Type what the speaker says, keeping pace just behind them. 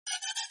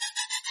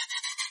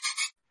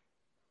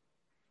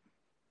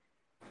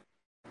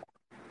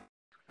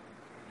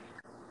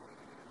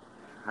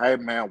Hey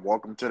man,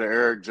 welcome to the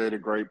Eric J. the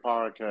Great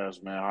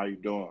podcast, man. How you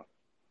doing?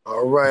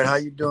 All right, how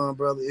you doing,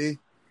 brother E?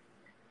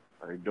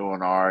 How you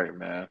doing? All right,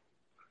 man.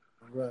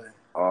 All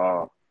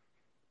right. Uh,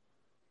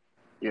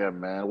 yeah,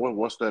 man.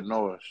 What's that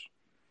noise?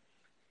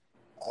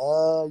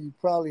 You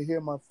probably hear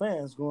my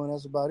fans going.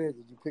 That's about it.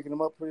 Did you picking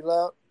them up pretty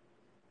loud?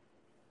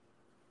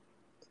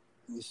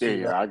 Let me Yeah,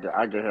 see. yeah.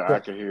 I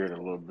can hear it a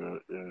little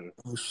bit. Yeah,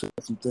 I'll shut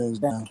some things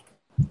down.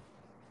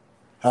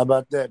 How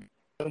about that?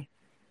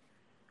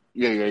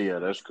 yeah.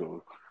 That's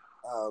cool.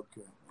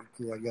 Okay.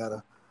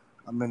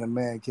 I'm in a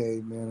man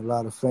cave, man. A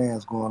lot of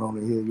fans going on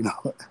in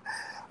here.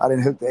 I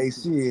didn't hook the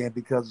AC in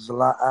because it's a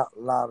lot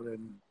louder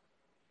than.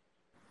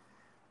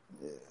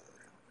 Yeah.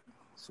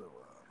 So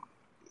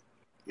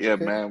Yeah,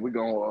 okay. man. We're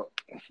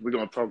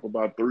gonna talk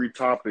about three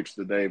topics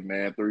today,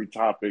 man. Three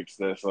topics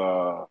that's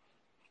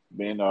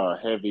been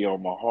heavy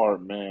on my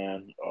heart,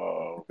 man.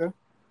 Okay.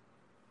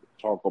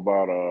 Talk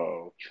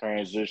about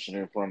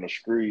transitioning from the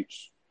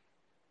streets.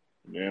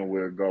 Then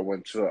we'll go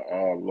into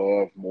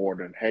love more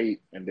than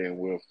hate, and then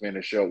we'll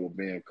finish up with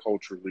being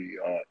culturally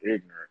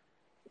ignorant.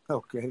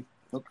 Okay.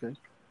 Okay.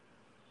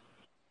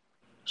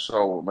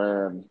 So,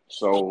 man,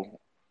 so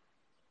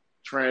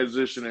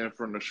transitioning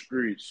from the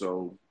streets.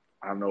 So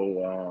I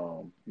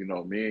know,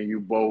 me and you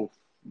both,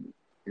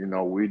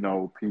 we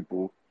know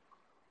people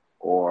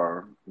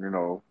or,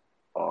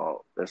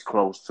 that's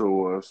close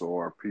to us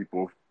or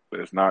people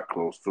that's not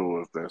close to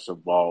us that's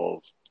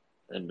involved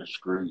in the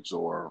streets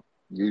or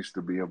used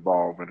to be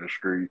involved in the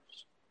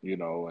streets,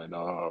 and,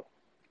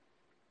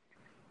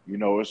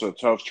 it's a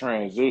tough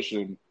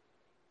transition,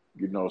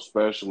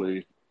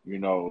 especially,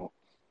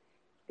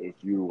 if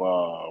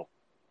you,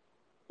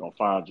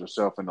 find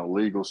yourself in the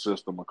legal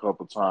system a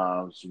couple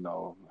times,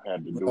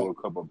 had to do Right. a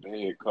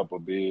couple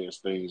bids,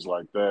 things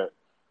like that.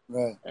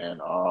 Right.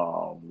 And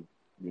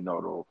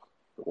the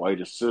way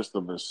the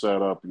system is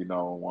set up,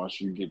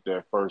 once you get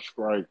that first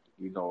strike,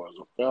 as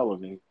a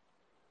felony,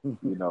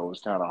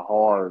 it's kind of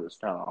hard. It's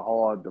kind of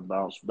hard to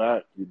bounce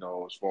back,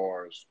 as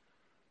far as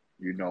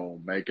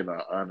making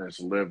an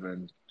honest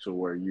living to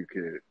where you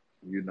could,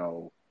 you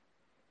know,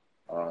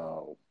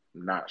 uh,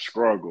 not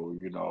struggle,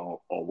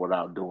 or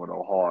without doing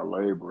no hard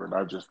labor. And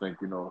I just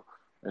think, and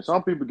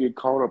some people get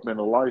caught up in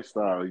the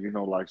lifestyle,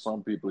 like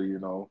some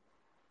people,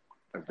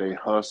 if they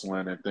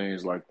hustling and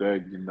things like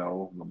that,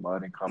 the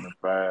money coming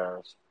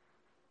fast.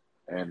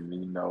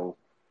 And,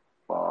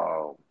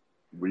 uh,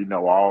 we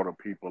know all the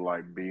people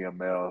like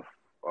BMF,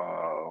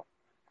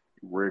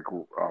 Rick,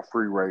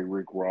 Freeway,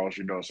 Rick Ross,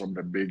 some of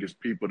the biggest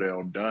people that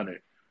have done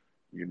it,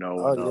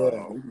 Oh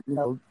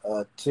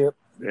yeah. Tip.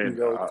 You can and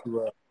go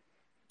to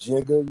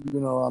Jigga,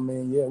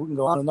 yeah, we can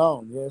go on and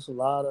on. Yeah, it's a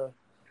lot of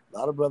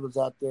brothers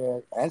out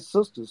there and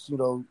sisters,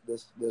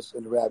 that's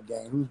in the rap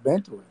game who's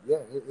been through it.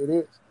 Yeah, it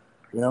is.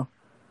 You know,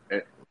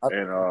 and, I,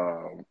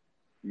 and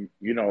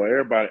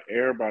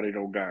everybody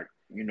don't got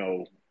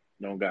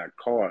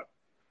caught,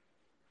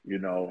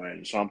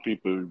 and some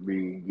people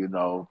be,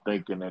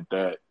 thinking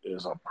that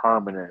is a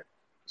permanent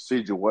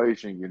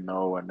situation,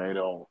 and they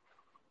don't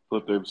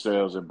put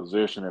themselves in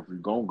position if you're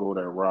gonna go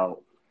that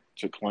route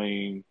to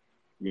clean,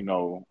 you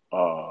know,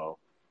 uh,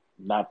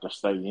 not to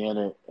stay in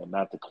it and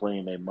not to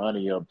clean their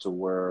money up to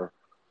where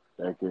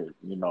they could,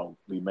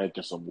 be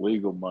making some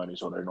legal money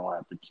so they don't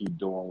have to keep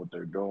doing what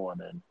they're doing.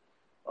 And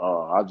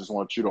I just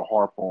want you to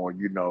harp on,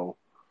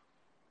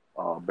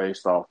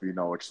 based off,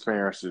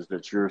 experiences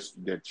that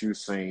you've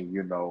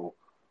seen,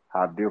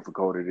 how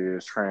difficult it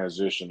is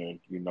transitioning,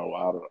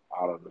 out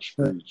of the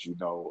streets,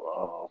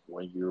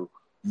 when you're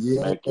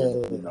yeah,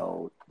 making,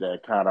 that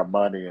kind of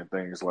money and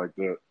things like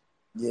that.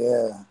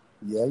 yeah,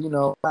 yeah.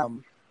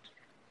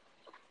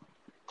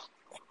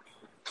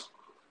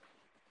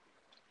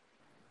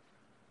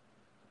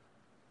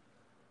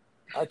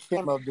 I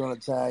came up during a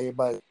time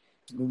everybody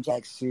New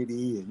Jack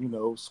City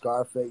and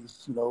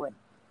Scarface,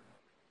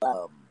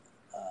 um,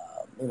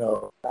 you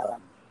know,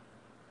 um,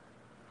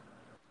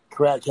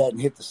 crack hadn't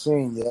hit the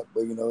scene yet,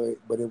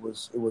 but it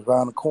was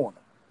around the corner.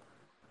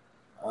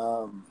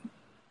 Um,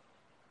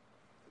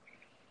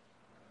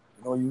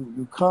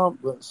 you come,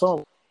 but some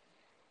of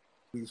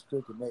these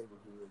crooked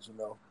neighborhoods, and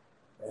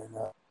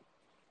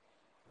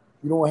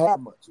you don't have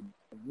much.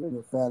 You and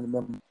your family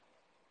members,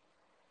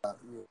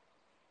 you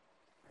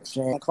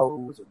sharing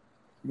clothes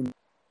and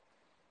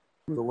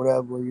or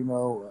whatever, you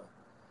know,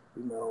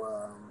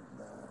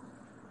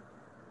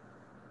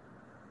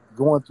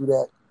 going through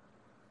that,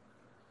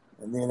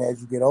 and then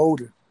as you get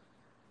older,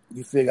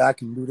 you figure I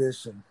can do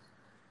this, and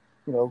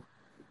you know,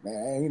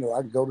 man,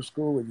 I can go to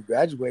school and you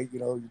graduate,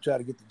 you try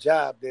to get the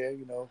job there,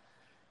 the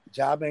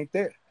job ain't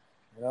there,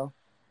 you know.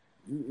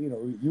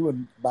 You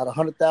and about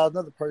 100,000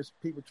 other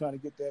people trying to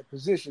get that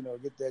position or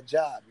get that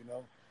job,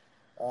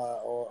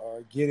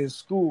 or get in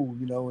school,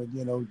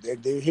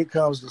 and here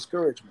comes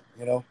discouragement,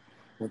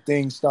 when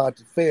things start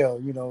to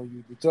fail, you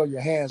throw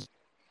your hands,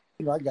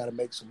 I got to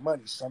make some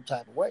money some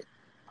type of way,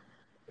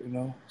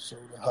 So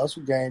the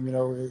hustle game,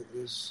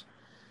 is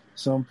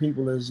some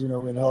people is, in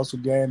the hustle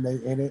game, they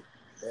in it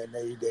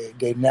and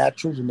they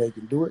naturals and they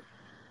can do it.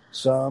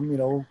 Some,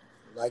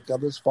 like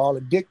others, fall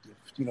addicted,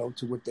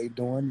 to what they're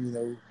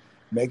doing,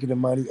 making the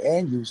money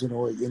and using,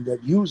 or end up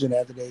using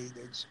after they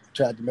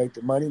tried to make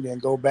the money, then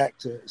go back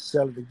to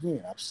sell it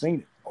again. I've seen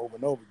it over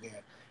and over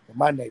again in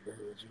my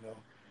neighborhoods.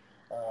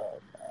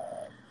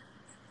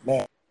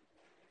 Man,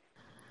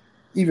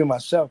 even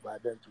myself,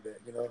 I've been through that.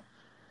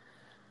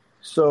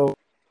 So,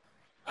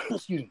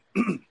 excuse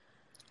me.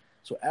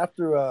 So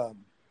after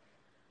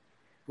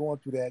going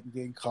through that and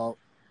getting caught,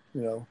 I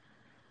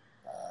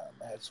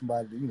had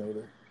somebody,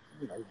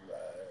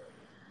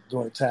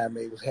 during the time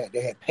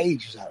they had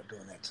pages out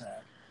during that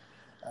time.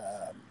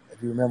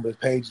 If you remember the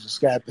pages, the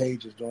Sky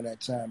pages during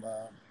that time,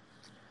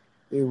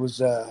 it was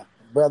a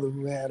brother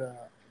who had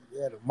a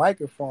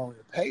microphone and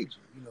a pager.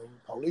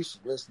 Police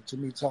was listening to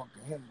me talk to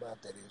him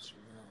about that issue.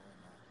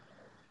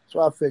 So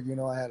I figured,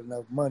 I had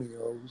enough money. It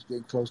was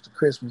getting close to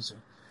Christmas,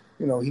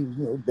 and he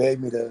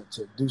begged me to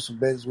do some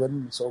business with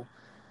him. And so,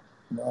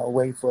 I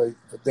wait for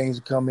things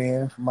to come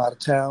in from out of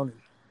town,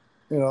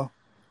 and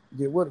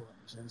get with him.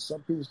 And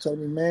some people told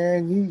me,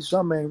 man,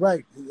 something ain't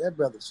right. That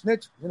brother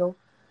snitching.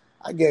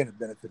 I gave him the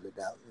benefit of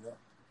the doubt.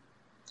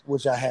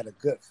 Which I had a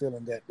gut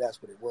feeling that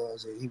that's what it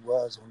was. That he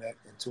was on that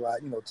until I,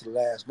 to the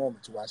last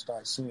moment, until I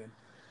started seeing,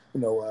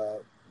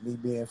 me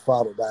being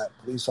followed by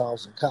police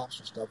officers and cops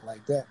and stuff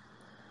like that.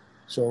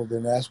 So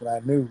then that's when I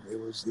knew it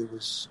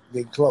was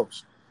getting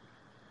close.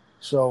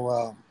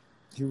 So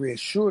he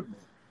reassured me,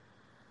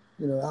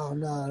 oh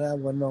no, that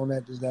wasn't on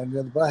that, this, that, and the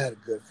other. But I had a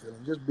good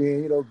feeling, just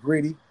being,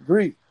 greedy.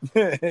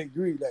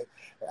 Like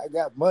I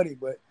got money,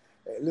 but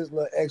this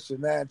little extra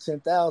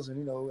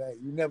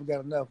 9,000-10,000, you never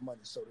got enough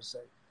money, so to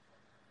say.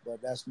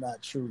 But that's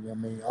not true. I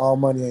mean, all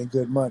money ain't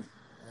good money.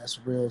 That's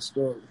a real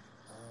story.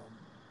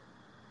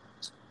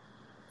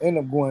 End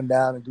up going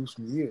down and do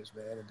some years,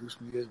 man, and do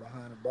some years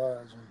behind the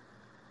bars and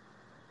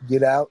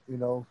get out,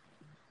 and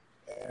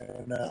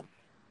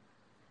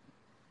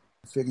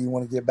figure you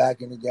want to get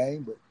back in the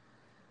game, but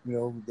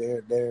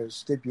there's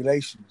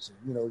stipulations,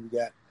 and you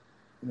got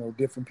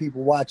different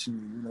people watching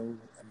you. I mean,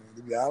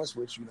 to be honest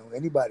with you,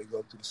 anybody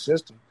go through the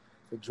system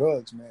for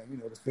drugs, man,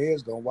 the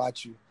feds gonna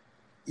watch you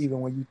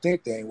even when you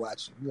think they ain't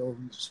watching. You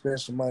spend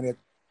some money at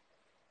the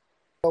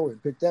store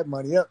and pick that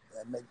money up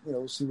and make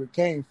see where it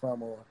came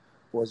from, or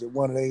was it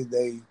one of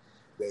they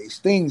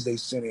stings they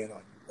sent in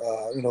on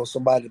you?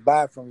 Somebody to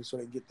buy from you so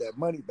they get that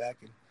money back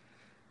and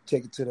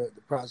take it to the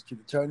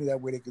prosecuting attorney.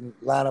 That way they can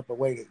line up a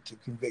way to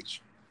convict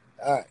you.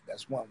 All right,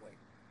 that's one way.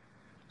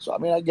 So, I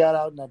mean, I got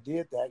out and I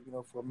did that,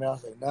 for a minute. I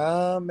was like,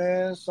 nah,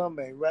 man,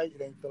 something ain't right.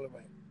 It ain't feeling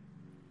right.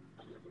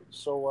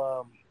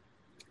 So,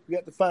 you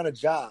have to find a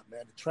job,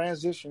 man. The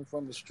transition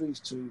from the streets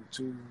to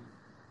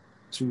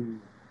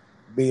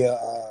be a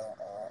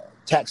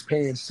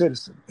tax-paying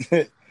citizen.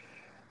 It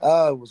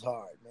was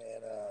hard,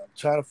 man.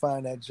 Trying to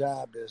find that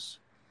job that's,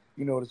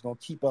 that's going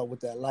to keep up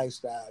with that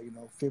lifestyle.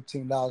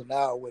 $15 an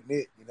hour wasn't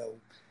it,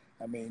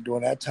 I mean,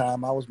 during that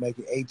time, I was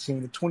making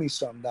 $18 to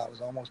 $20-something,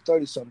 almost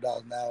 $30-something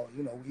an hour,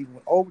 even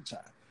with overtime.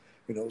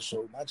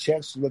 So my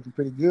checks were looking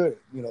pretty good,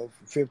 for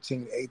 $1,500 to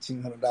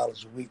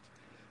 $1,800 a week,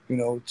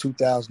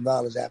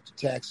 $2,000 after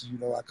taxes.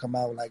 I come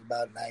out with like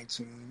about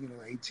 19,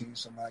 18,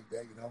 something like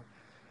that,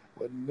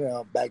 But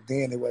back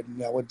then, it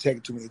wasn't, I wasn't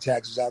taking too many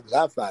taxes out because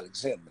I filed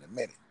exempt in a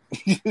minute.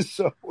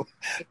 So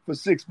for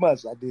 6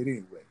 months, I did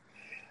anyway.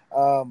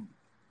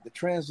 The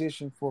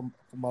transition from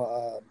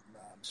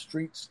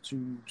streets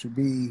to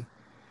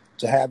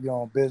have your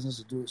own business,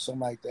 to do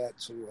something like that,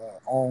 to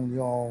own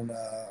your own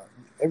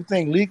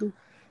everything legal.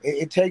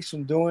 It takes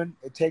some doing.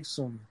 It takes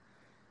some,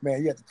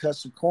 man. You have to cut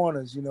some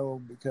corners,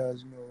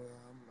 because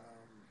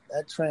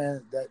that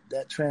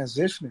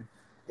transitioning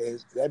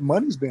is, that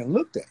money's being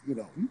looked at.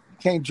 You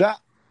can't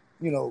drop,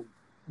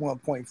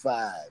 1.5,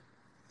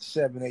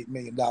 $7-8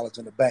 million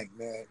in the bank,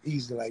 man,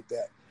 easily like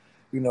that,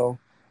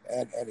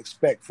 and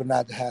expect for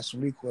not to have some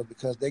recourse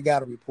because they got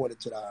to report it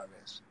to the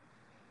IRS.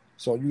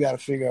 So you got to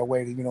figure out a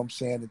way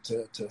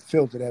to, to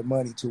filter that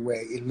money to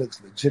where it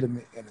looks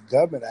legitimate in the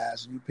government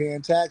eyes, and you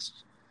paying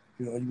taxes,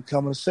 you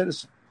becoming a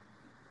citizen,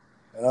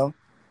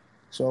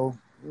 So,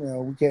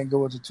 we can't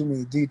go into too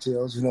many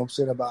details,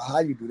 about how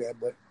you do that,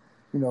 but,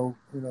 I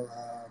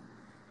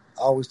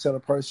always tell a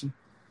person,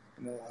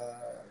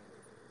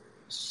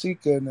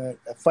 seek a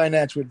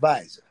financial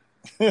advisor,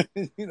 to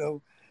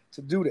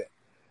do that.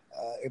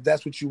 If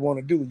that's what you want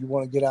to do, you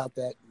want to get out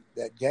that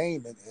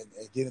game and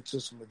get into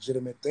some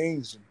legitimate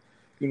things. And,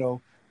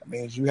 I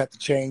mean, you have to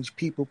change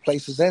people,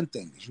 places, and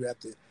things. You have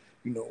to,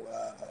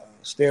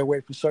 stay away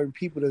from certain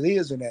people that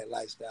is in that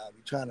lifestyle.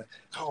 You're trying to,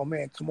 oh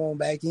man, come on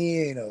back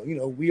in, or,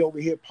 we over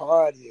here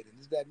partying and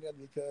this, that, and the other,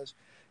 because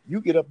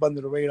you get up under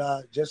the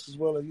radar just as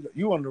well as,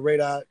 you on the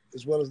radar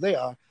as well as they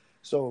are.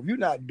 So if you're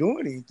not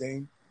doing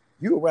anything,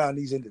 you around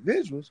these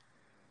individuals,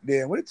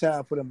 then when it's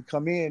time for them to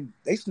come in,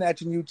 they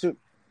snatching you too.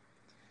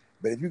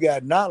 But if you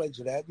got knowledge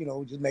of that,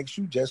 it just makes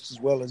you just as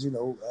well as,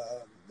 the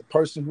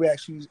person who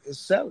actually is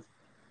selling.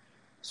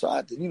 So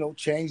I,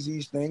 change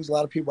these things. A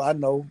lot of people I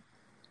know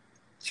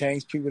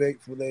change people they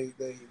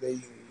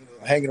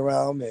hanging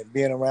around and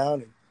being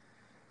around,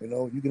 and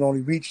you can only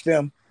reach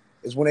them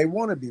is when they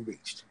want to be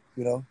reached.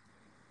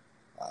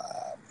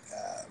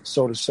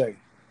 so to say.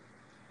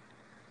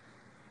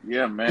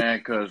 Yeah, man,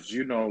 because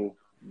you know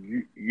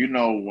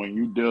when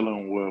you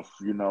dealing with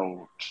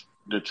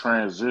the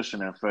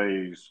transitioning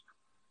phase,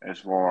 as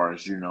far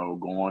as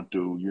going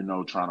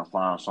through trying to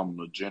find something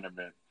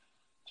legitimate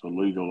to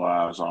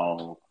legalize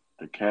all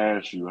the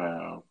cash you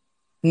have,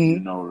 Mm-hmm.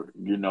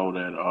 you know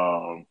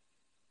that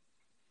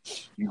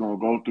you're gonna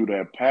go through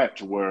that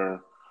patch where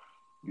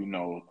you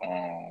know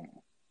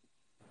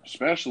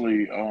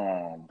especially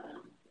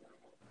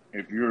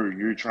if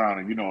you're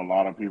trying to a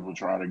lot of people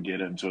try to get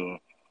into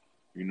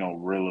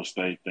real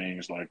estate,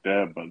 things like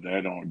that, but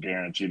they don't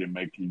guarantee to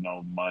make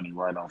money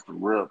right off the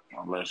rip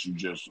unless you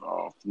just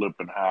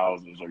flipping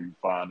houses or you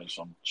finding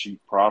some cheap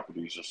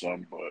properties or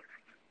something.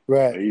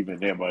 Right. But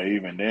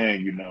even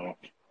then,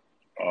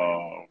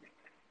 uh,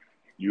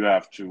 you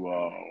have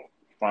to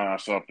find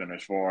something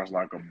as far as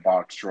like a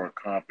box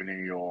truck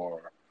company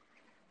or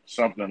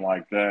something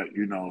like that,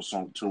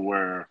 so to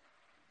where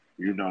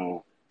you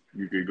know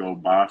you could go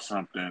buy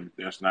something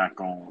that's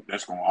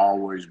gonna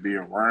always be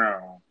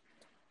around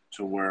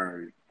to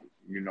where if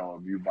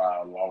you buy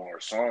a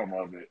large sum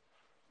of it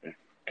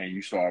and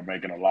you start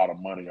making a lot of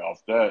money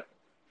off that,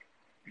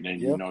 then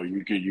Yep.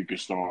 you could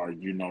start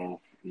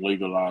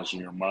legalizing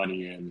your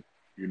money and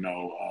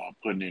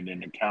putting it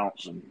in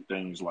accounts and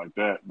things like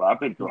that. But I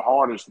think the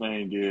hardest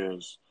thing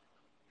is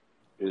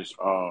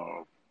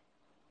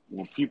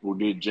when people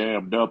get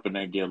jammed up and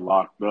they get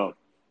locked up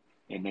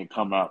and they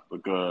come out,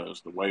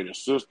 because the way the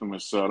system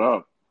is set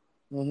up,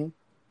 Mm-hmm.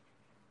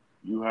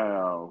 you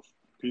have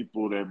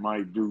people that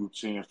might do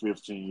 10,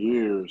 15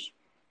 years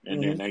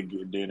and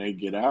Mm-hmm. then they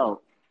get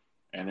out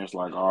and it's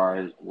like, all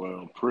right,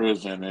 well,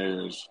 prison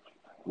is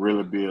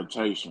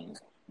rehabilitation,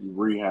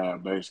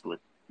 rehab basically.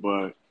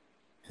 But,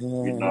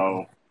 you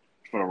know,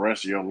 for the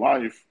rest of your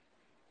life,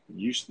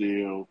 you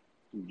still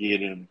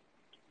getting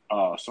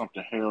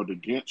something held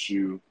against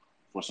you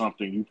for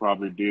something you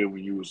probably did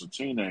when you was a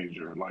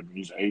teenager, like when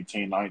you was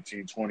 18,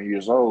 19, 20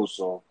 years old.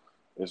 So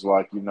it's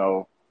like, and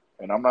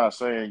I'm not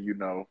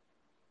saying,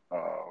 uh,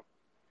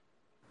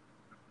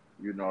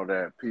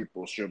 that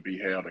people should be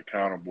held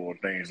accountable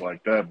and things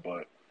like that.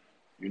 But,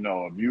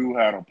 if you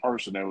had a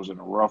person that was in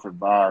a rough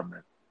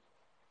environment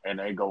and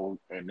they go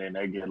and then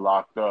they get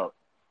locked up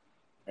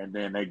and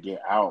then they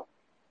get out,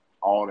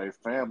 all their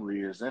family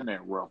is in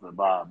that rough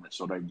environment.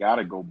 So they got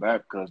to go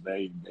back because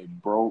they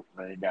broke,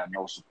 they ain't got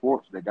no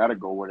support. They got to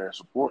go where their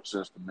support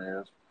system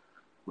is.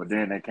 But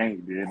they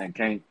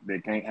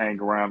can't hang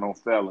around on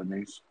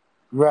felonies.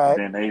 And Right.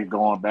 then they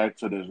going back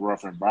to this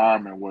rough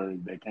environment where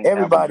they can't have a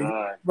Everybody.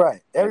 gun.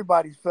 Right. They,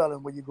 Everybody's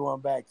feeling when you're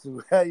going back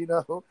to.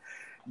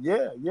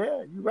 Yeah.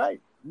 Yeah. You're right.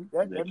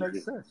 they, That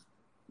makes sense.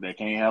 they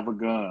can't have a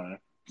gun.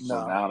 So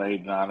No.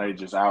 now they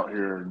just out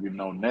here,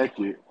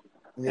 naked,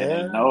 and they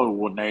Yeah. know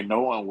when they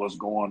knowing what's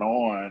going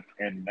on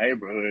in the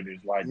neighborhood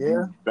is like Yeah.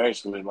 you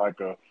basically like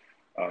a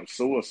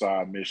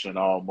suicide mission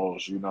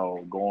almost.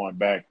 Going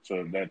back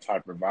to that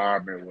type of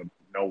environment with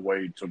no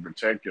way to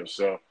protect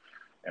yourself.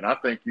 And I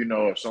think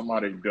if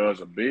somebody does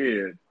a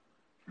bid,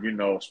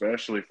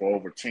 especially for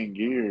over 10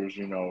 years,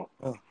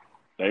 Uh,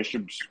 they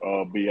should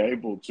be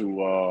able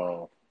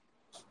to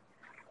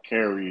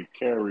carry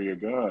a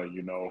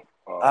gun.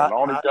 I.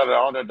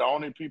 I. The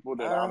only people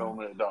that I Uh,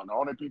 don't the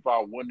only people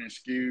I wouldn't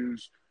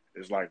excuse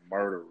is like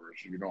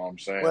murderers. You know what I'm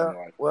saying? well.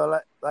 Like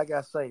Well. Like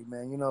I say,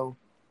 man.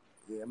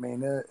 Yeah, I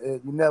mean,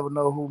 you never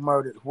know who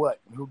murdered what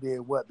and who did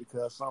what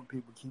because some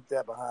people keep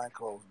that behind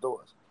closed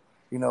doors,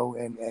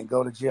 and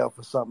go to jail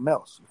for something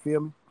else. You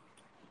feel me?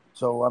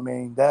 So I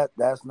mean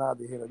that's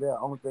neither here nor there.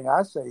 Only thing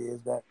I say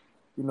is that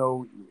you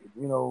know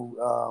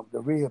the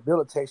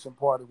rehabilitation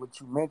part of what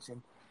you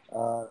mentioned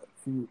a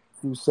few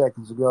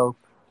seconds ago.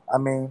 I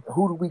mean,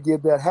 who do we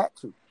give that hat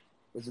to?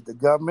 Is it the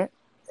government,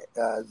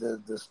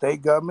 the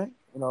state government?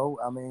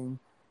 I mean,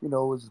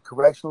 is it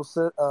correctional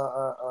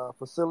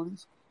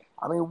facilities?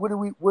 I mean, where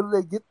do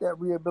they get that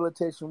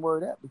rehabilitation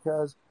word at?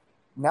 Because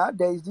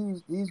nowadays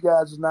these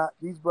guys is not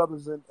these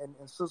brothers and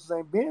sisters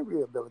ain't being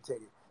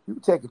rehabilitated. You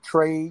can take a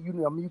trade, I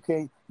mean, you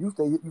can't. You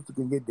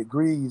can get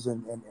degrees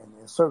and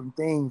certain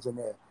things in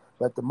there.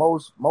 But the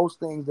most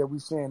things that we're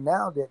seeing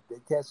now that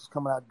cats is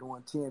coming out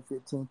doing 10,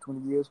 15, 20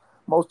 years,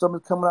 most of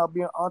them is coming out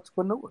being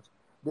entrepreneurs.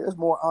 There's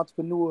more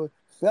entrepreneur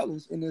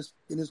felons in this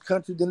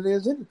country than there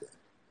is anything,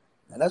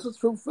 and that's a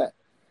true fact.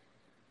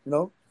 You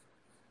know,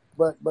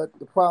 but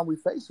the problem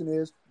we're facing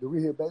is the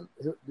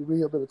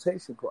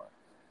rehabilitation part.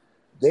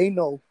 They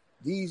know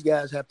these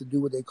guys have to do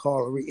what they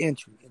call a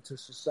reentry into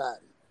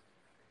society.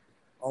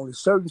 Only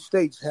certain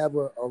states have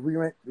a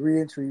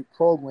reentry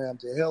program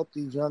to help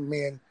these young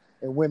men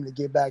and women to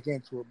get back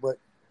into it. But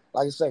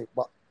like I say,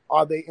 but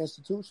are they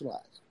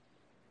institutionalized?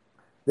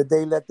 Did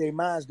they let their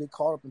minds get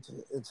caught up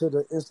into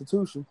the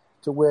institution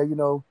to where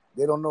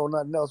they don't know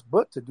nothing else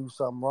but to do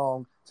something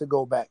wrong to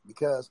go back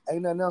because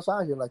ain't nothing else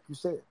out here like you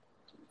said.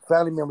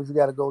 Family members you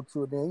got to go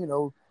to, and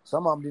then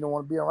some of them didn't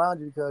want to be around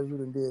you because you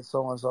done did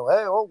so and so.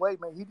 Hey, oh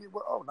wait, man, he did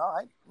what? Oh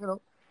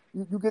no,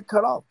 you get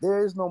cut off.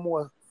 There is no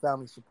more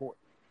family support.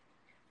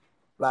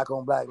 black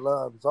on black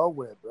love is over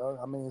with, bro.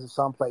 I mean, in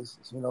some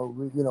places,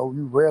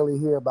 you rarely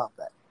hear about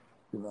that,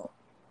 you know.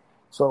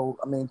 So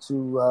I mean,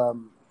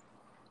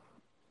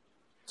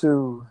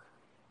 to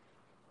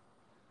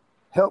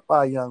help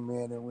our young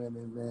men and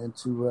women, man,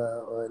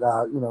 or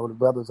our, the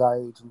brothers our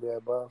age and there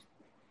above,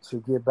 to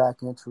get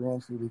back into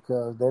entry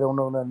because they don't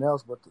know nothing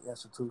else but the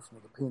institution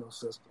of the penal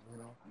system,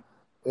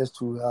 is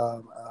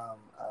to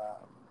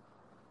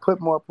put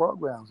more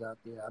programs out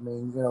there. I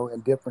mean,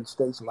 in different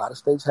states, a lot of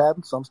states have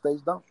them, some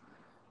states don't,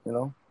 you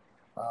know.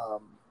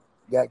 Um,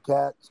 got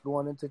cats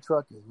going into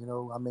trucking,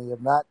 I mean,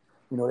 if not,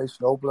 they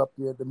should open up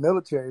the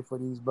military for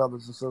these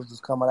brothers and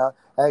sisters coming out.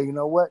 Hey, you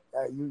know what?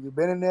 Hey, you've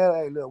been in there.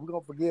 Hey, look, we're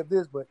going to forgive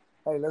this, but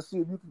hey, let's see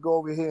if you can go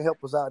over here and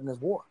help us out in this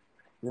war,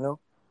 you know?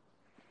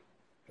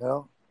 You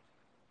know?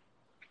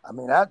 I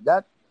mean, I'd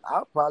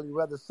probably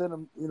rather send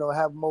them,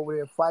 have them over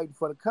there fighting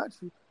for the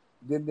country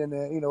than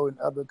in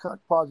other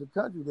parts of the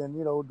country than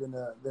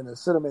to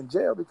sit them in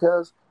jail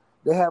because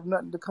they have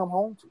nothing to come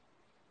home to.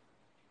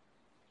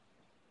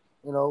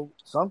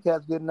 Some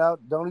cats getting out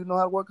don't even know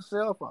how to work a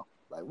cell phone.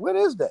 Like, what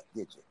is that?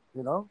 Get you,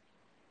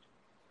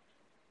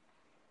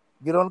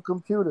 Get on the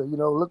computer,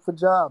 look for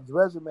jobs,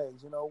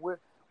 resumes.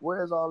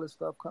 Where is all this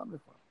stuff coming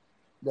from?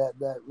 That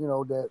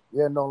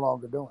they're no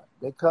longer doing.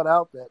 They cut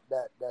out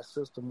that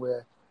system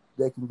where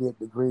they can get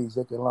degrees,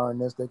 they can learn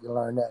this, they can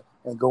learn that,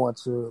 and go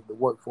into the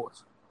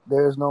workforce.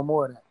 There is no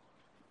more of that,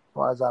 as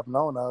far as I've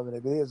known of. And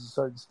if it is in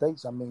certain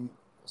states, I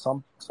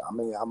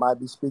might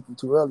be speaking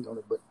too early on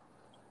it, but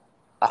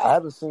I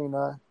haven't seen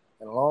that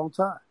in a long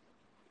time.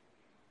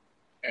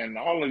 And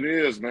all it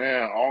is,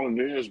 man,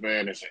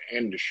 is an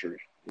industry.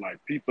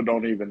 Like, people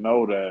don't even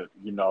know that,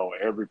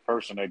 every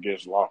person that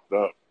gets locked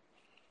up,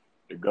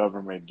 the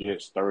government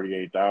gets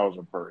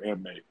 38,000 per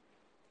inmate.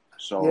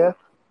 Yeah,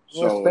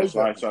 So, state it's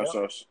like government.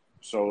 Yeah.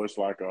 so it's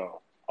like a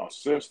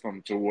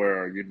system to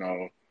where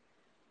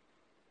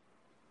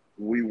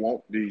we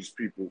want these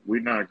people.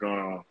 We're not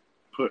gonna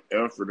put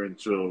effort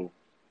into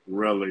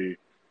really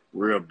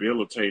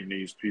rehabilitating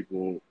these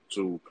people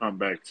to come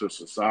back to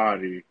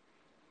society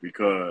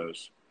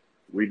because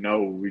we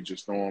know we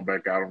just throw them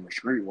back out on the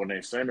street when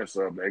they sentence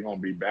up. They're gonna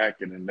be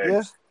back in the Yeah.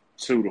 next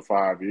 2 to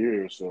 5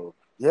 years. So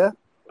Yeah.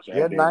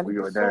 Yeah. and then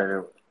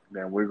 90%.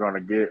 we're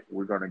gonna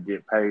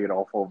get paid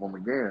off of them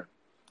again.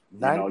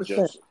 90%.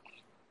 Just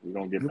we're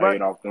gonna get You're right.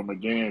 paid off them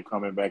again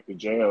coming back to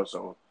jail.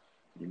 So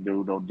you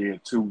dude don't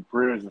did 2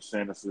 prison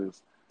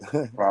sentences,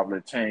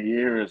 probably 10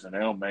 years, and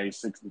they'll made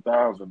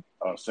 60,000,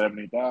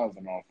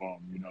 70,000 off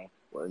them.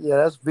 Well, yeah,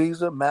 that's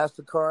Visa,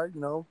 MasterCard.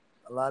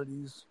 A lot of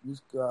these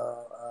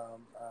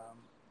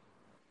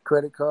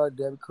credit card,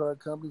 debit card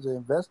companies are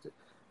invested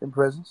in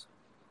prisons.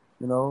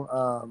 A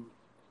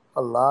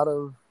lot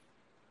of,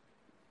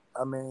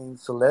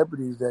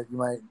 celebrities that you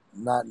might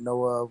not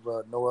know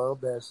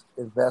of that's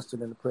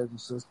invested in the prison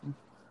system.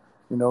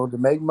 To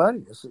make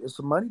money. It's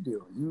a money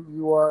deal.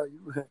 You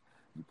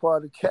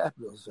part of the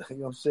capitals. You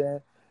know what I'm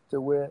saying?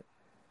 To where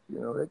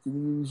they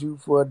can use you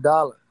for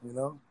 $1.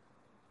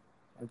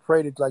 And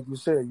pray that, like you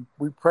said,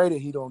 we pray that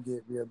he don't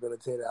get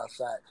rehabilitated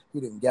outside. He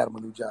didn't get him a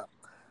new job.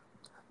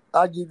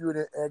 I'll give you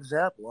an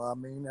example. I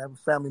have a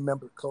family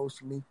member close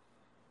to me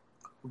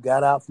who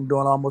got out from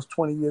doing almost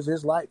 20 years of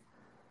his life.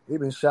 He'd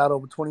been shot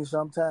over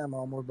 20-some times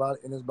almost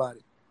in his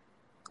body.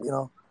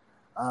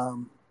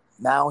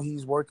 Now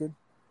he's working,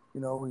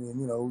 and,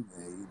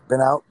 he's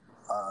been out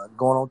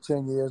going on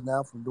 10 years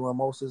now from doing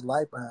most of his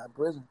life behind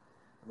prison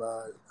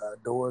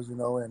doors,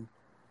 and,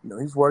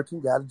 he's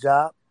working, got a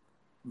job,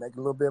 making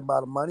a little bit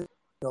amount of money.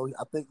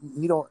 I think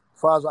he don't, as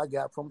far as I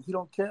got from him, he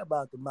don't care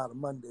about the amount of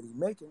money that he's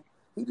making.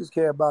 He just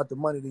care about the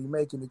money that he's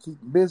making to keep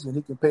him busy and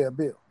he can pay a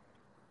bill.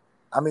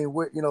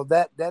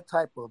 That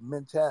type of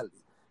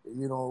mentality,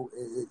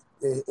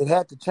 it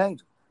had to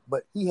change him.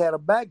 But he had a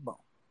backbone.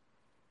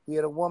 He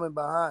had a woman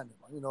behind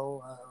him,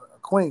 a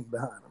queen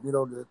behind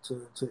him,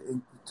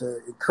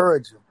 to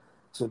encourage him,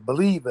 to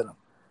believe in him,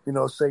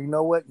 say,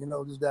 what,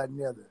 this, that, and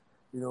the other,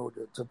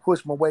 to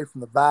push him away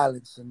from the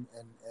violence and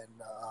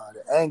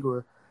the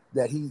anger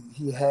that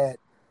he had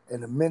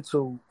and the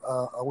mental,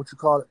 what you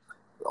call it,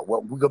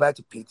 well, we go back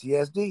to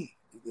PTSD.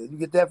 You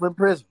get that from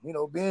prison,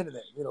 being in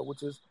that,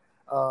 which is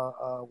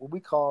what we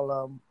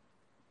call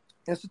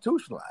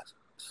institutionalized.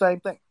 Same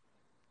thing.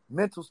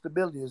 Mental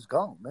stability is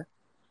gone, man.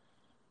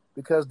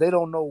 Because they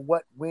don't know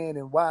what, when,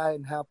 and why,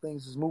 and how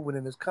things is moving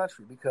in this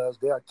country because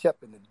they are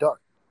kept in the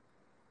dark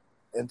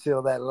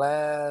until that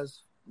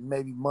last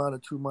maybe month or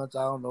 2 months.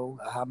 I don't know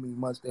how many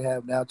months they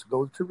have now to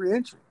go to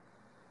reentry.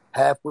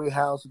 Halfway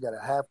house, you got a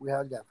halfway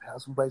house, you got to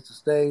have some place to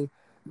stay,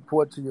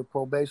 report to your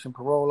probation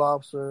parole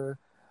officer,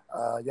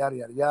 yada,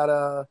 yada,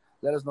 yada.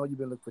 Let us know you've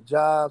been looking for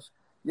jobs.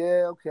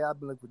 Yeah, okay, I've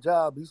been looking for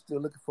jobs. He's still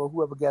looking for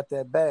whoever got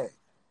that bag.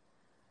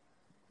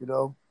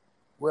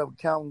 Whoever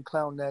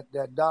clown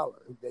that dollar.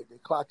 They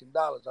clocking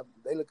dollars.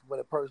 They looking for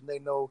the person they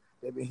know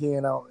they've been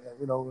hearing out,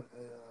 in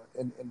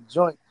the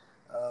joint.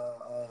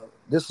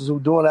 This is who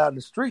doing out in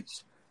the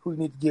streets, who you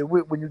need to get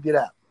with when you get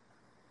out.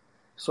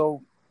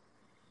 So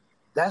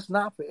that's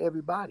not for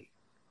everybody.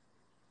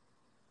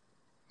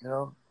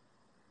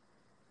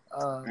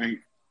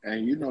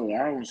 And you know,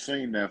 I don't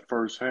seen that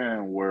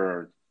firsthand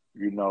where,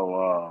 you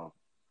know,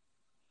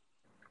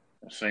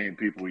 seeing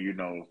people, you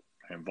know,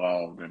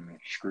 involved in the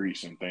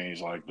streets and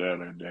things like that,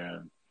 and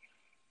then,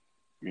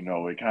 you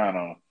know, it kind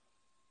of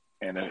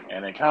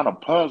it kind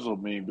of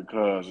puzzled me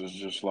because it's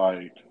just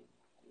like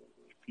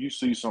if you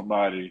see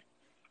somebody,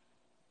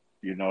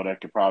 you know, that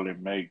could probably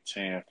make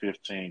 10,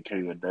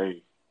 15K a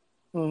day,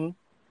 mm-hmm.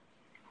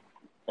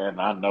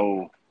 and I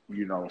know,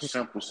 you know,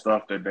 simple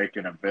stuff that they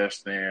can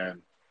invest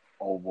in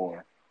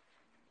over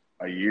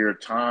a year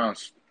time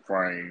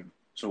frame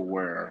to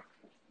where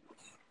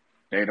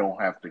they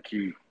don't have to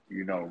keep,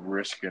 you know,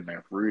 risking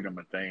their freedom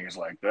and things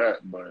like that.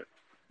 But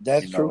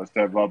That's you know, true.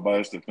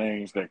 it's the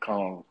things that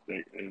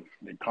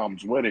it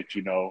comes with it.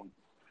 You know,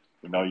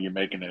 you're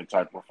making that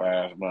type of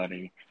fast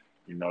money.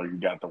 You know, you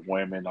got the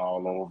women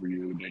all over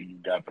you. Then you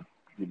got the,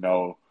 you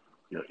know,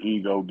 your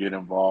ego get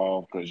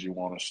involved because you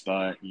want to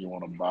stunt. You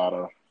want to buy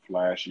the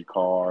flashy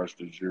cars,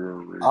 the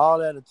jewelry. All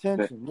that That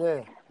attention,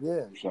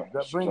 yeah, so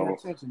bringing so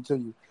attention to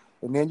you.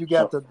 And then you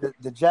got so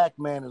the jack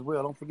man as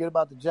well. Don't forget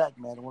about the jack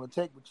man. They want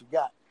to take what you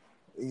got,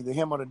 either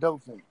him or the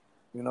dope fiend,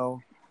 you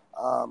know,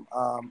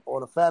 or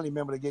the family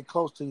member to get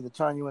close to you to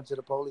turn you into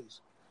the police.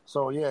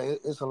 So yeah,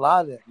 it's a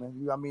lot of that,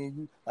 man. I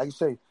mean, like you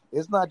say,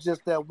 it's not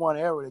just that one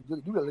area.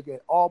 You got to look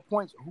at all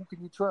points. Who can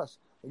you trust?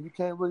 And you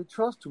can't really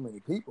trust too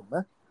many people,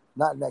 man.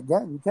 Not in that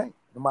game. You can't.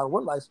 No matter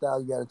what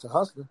lifestyle you got into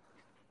hustling.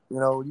 You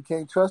know, you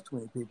can't trust too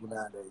many people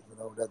nowadays. You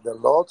know, that the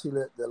loyalty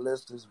the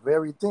list is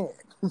very thin.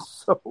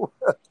 So,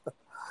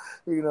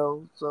 you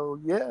know, so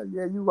yeah,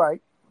 you're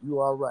right. You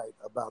are right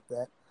about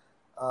that.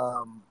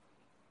 Um,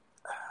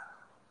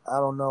 I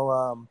don't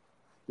know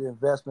the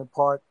investment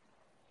part.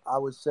 I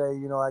would say,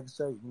 you know, like I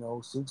say, you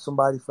know, seek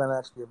somebody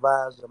financially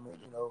advised. I mean,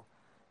 you know,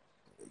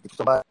 get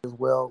somebody who's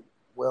well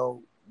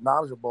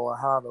knowledgeable on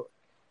how to,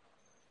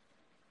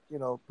 you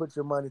know, put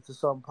your money to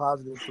something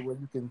positive to where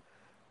you can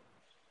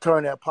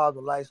turn that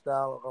positive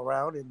lifestyle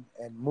around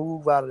and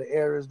move out of the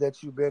areas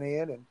that you've been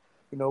in and,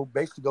 you know,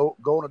 basically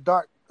go in a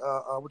dark,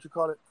 what you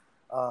call it,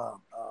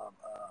 um, um,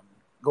 um,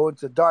 go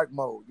into dark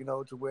mode, you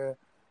know, to where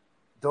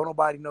don't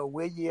nobody know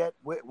where you at,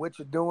 what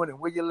you're doing, and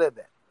where you live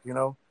at, you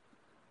know.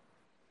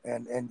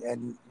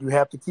 And you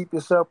have to keep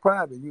yourself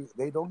private.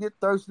 They don't get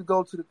thirsty to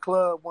go to the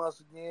club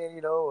once again,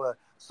 you know,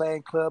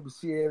 same club to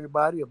see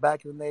everybody or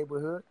back in the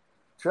neighborhood.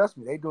 Trust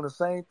me, they doing the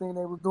same thing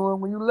they was doing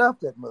when you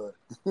left that mud.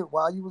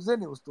 While you was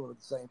in it, was doing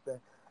the same thing.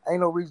 Ain't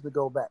no reason to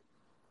go back,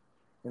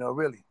 you know,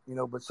 really, you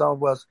know. But some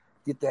of us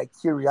get that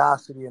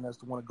curiosity in us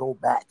to want to go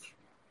back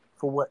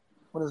for what?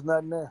 When there's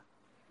nothing there,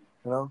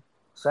 you know.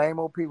 Same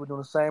old people doing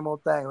the same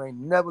old thing. They ain't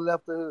never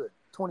left the hood.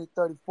 20,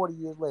 30, 40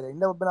 years later, they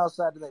never been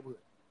outside the neighborhood.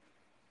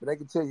 But they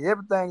can tell you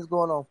everything's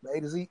going on from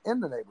A to Z in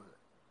the neighborhood.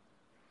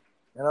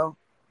 You know,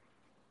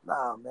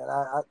 nah, man.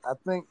 I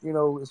think, you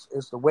know,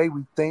 it's the way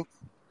we think.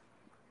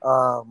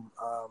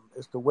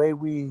 It's the way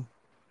we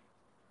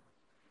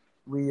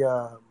we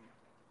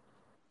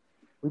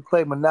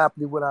play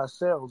monopoly with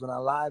ourselves and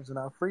our lives and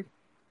our freedom.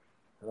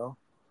 You know,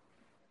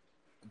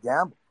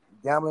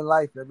 gambling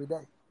life every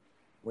day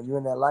when you're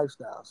in that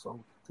lifestyle.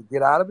 So to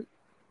get out of it,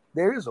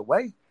 there is a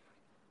way.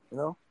 You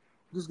know,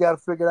 you just got to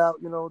figure it out.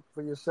 You know,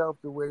 for yourself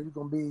to where you're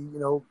gonna be. You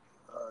know,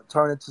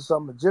 turn into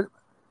something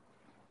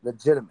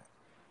legitimate.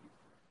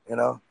 You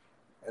know,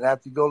 and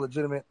after you go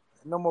legitimate,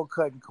 no more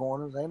cutting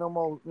corners. Ain't no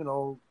more,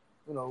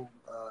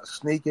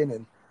 sneaking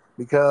and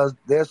because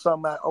there's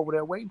something out over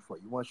there waiting for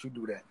you once you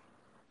do that.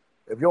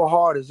 If your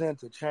heart is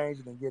into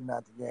changing and getting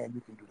out the game,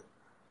 you can do that.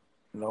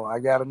 You know, I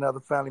got another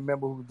family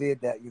member who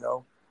did that.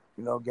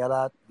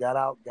 Got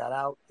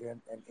out,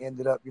 and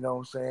ended up, you know what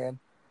I'm saying,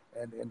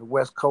 and in the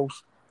West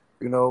Coast,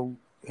 you know,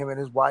 him and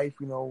his wife,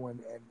 you know,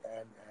 and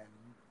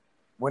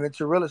went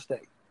into real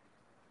estate,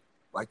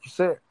 like you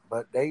said.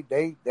 But they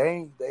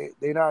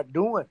not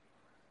doing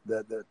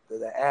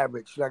the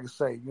average, like I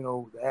say, you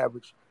know, the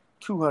average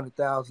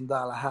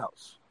 $200,000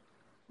 house.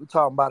 We're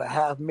talking about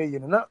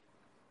 $500,000 and up,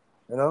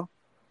 you know,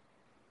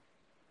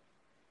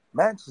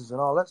 mansions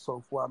and all that so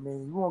forth. I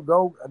mean, you want to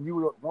go and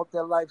you want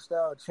that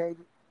lifestyle, change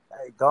it.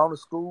 Hey, go to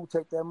school,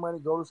 take that money,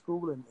 go to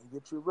school and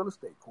get you a real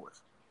estate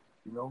course.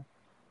 You know,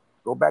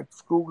 go back to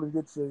school and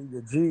get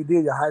your GED,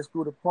 your high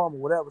school diploma,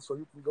 whatever, so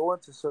you can go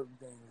into certain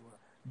things.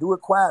 Do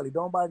it quietly.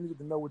 Don't nobody need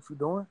to know what you're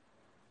doing.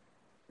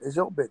 It's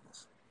your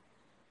business,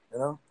 you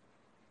know.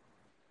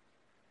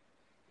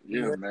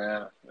 yeah, Yeah,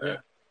 man. yeah.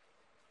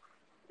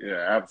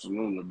 Yeah,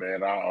 absolutely,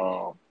 man.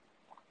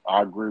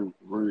 I agree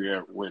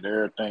with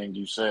everything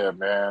you said,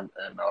 man.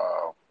 And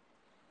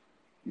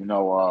you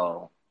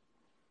know,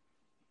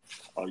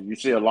 you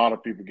see a lot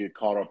of people get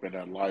caught up in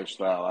that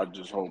lifestyle. I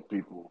just hope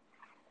people,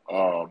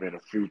 in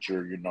the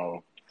future, you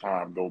know,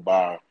 time go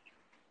by,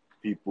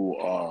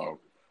 people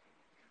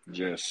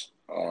just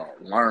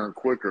learn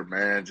quicker,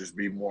 man. Just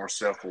be more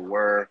self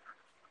aware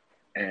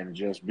and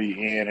just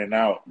be in and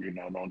out. You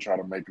know, don't try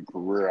to make a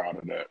career out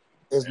of that.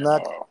 It's And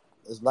not.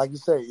 It's like you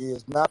say.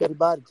 It's not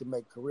everybody to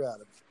make a career out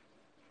of it.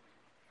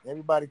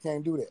 Everybody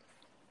can't do that.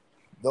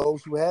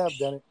 Those who have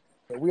done it,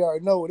 and we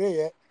already know where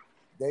they're at.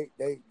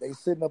 they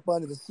sitting up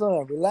under the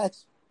sun,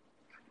 relaxing.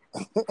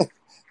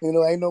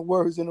 Ain't no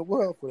worries in the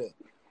world for them.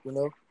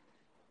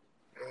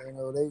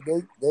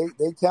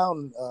 They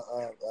counting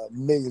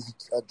millions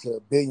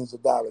to billions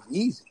of dollars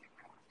easy.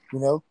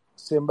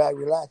 Sitting back,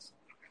 relaxing.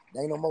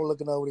 They ain't no more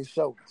looking over their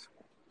shoulders.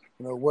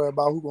 Worry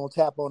about who gonna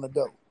tap on the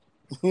door.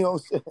 You know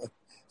what I'm saying?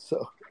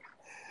 So,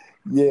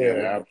 Yeah,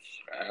 yeah,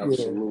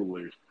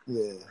 absolutely.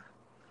 yeah.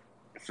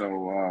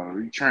 So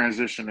we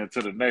transition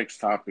into the next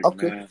topic,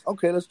 Okay, man.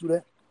 let's do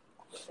that.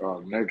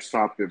 Next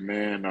topic,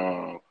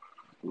 man.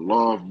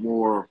 Love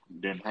more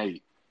than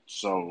hate.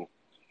 So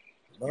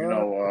you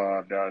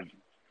Uh,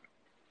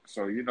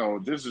 know,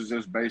 this is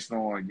just based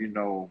on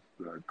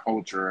the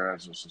culture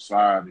as a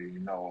society.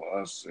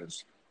 Us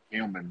as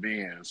human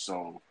beings.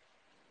 So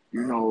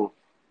you know,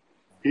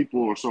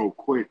 people are so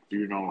quick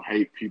to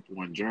hate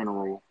people in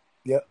general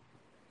yep,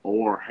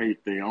 or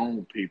hate their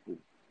own people.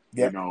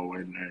 yep.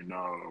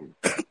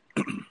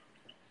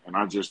 And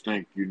I just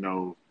think we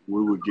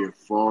would get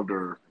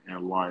further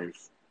in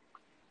life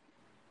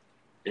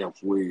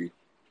if we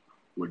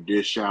would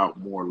dish out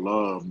more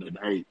love than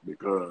hate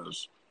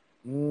because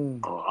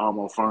Mm, I'm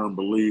a firm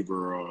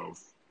believer of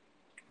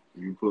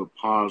you put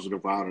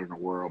positive out in the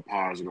world,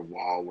 positive will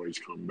always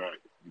come back.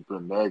 You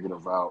put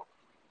negative out,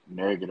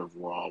 negative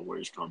will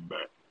always come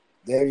back.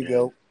 there you And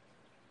go.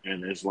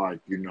 and it's like,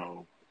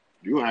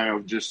 you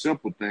have just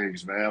simple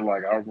things, man.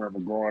 Like I remember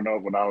growing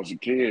up when I was a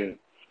kid,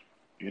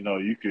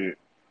 you could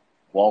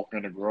walk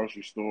in the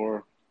grocery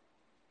store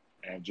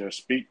and just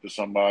speak to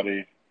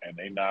somebody and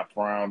they not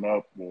frown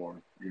up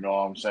or what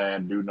I'm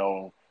saying, do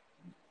no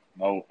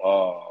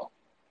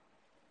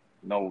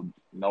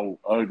no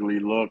ugly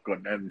look or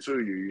nothing to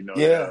you.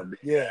 Yeah, They'll be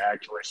yeah,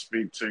 actually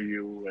speak to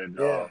you and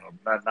yeah,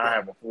 not yeah.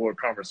 have a full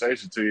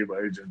conversation to you,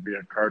 but it just be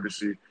a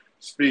courtesy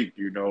speak.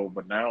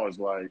 But now it's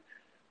like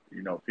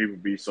people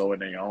be so in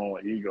their own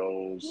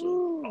egos and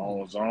Woo.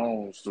 own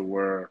zones to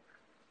where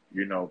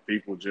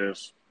people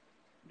just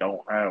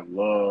don't have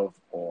love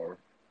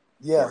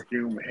Yeah, or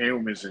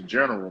humans in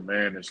general,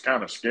 man. It's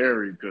kind of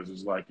scary because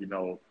it's like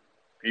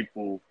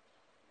people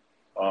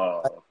uh,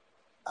 I,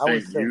 I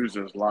would think say,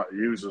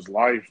 uses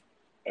life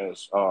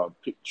as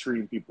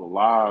treating people's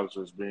lives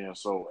as being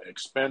so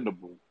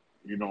expendable.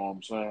 You know what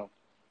I'm saying?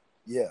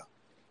 yeah.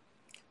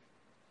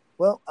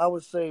 Well, I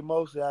would say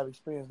mostly I've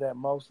experienced that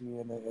mostly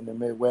in the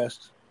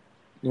Midwest.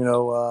 You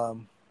know,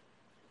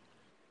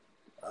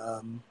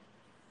 um,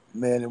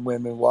 men and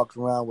women walk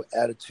around with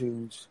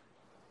attitudes.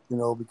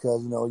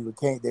 Because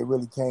they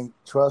really can't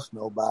trust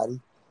nobody.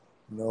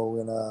 And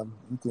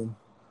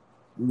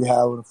you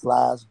have the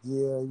flies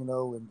gear,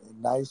 and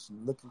nice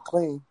and looking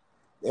clean.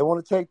 They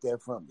want to take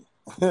that from you.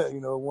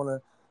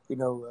 Want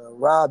to,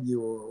 rob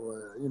you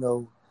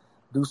or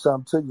do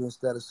something to you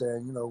instead of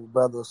saying,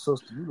 brother or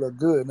sister, you look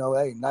good. No,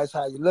 hey, nice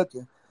how you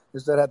looking.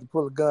 Instead of have to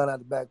pull a gun out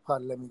the back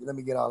pocket, let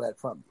me get all that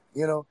from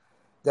you.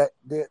 That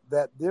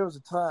there was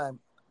a time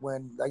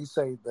when, like you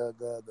say,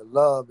 the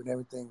love and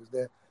everything was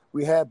there.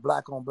 We had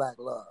black on black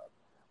love.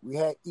 We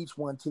had each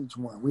one teach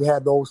one. We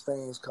had those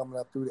things coming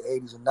up through the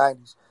 80s and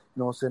 90s. You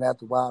know what I'm saying?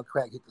 After Wild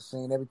Crack hit the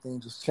scene, everything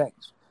just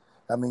changed.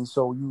 I mean,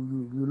 so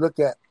you look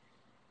at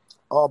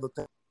all the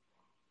things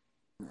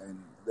and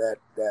that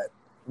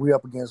we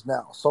up against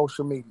now.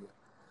 Social media.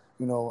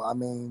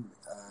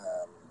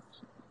 A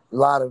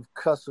lot of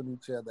cussing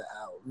each other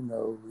out.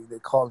 They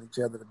call each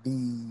other the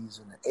B's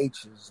and the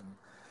H's and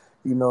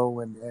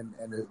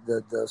and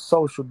the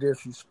social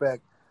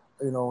disrespect.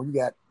 You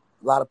got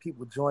a lot of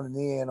people joining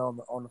in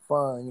on the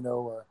fun.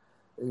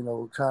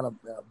 Trying to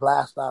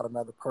blast out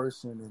another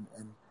person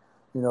and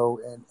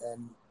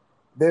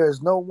there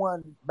is no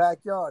one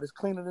backyard is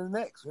cleaner than the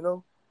next.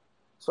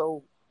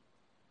 So,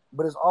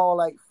 but it's all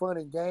like fun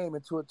and game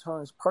until it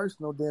turns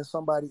personal. Then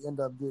somebody end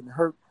up getting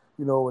hurt.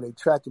 Or they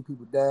tracking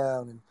people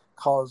down and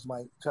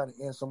trying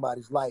to end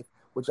somebody's life,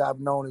 which I've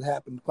known has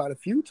happened quite a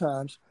few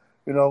times.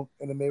 In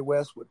the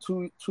Midwest with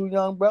two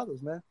young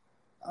brothers, man.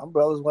 I'm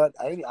brothers.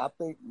 I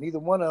think neither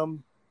one of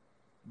them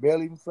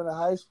barely even finished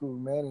high school,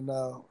 man. And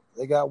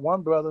they got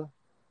one brother.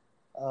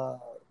 Uh,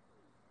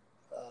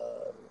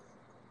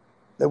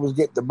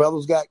 the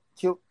brothers got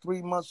killed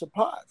 3 months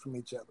apart from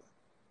each other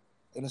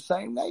in the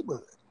same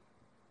neighborhood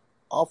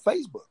off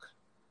Facebook.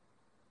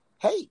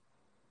 Hate.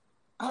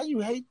 How you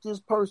hate this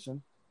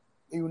person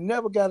and you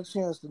never got a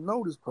chance to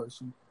know this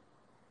person?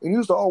 It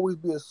used to always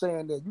be a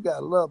saying that you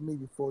gotta love me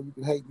before you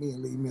can hate me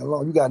and leave me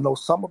alone. You gotta know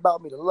something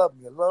about me to love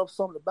me, and love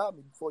something about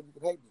me before you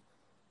can hate me.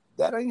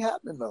 That ain't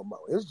happening no more.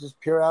 It's just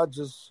pure out,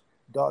 just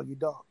dog you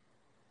dog.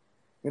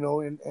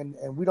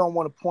 And we don't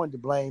want to point the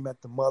blame at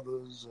the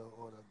mothers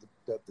or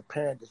the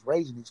parent that's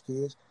raising these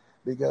kids,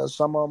 because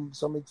some of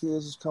the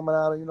kids is coming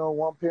out of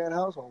one parent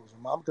households.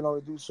 And mom can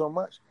only do so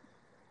much.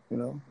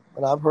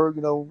 But I've heard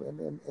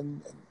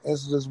in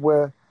instances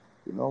where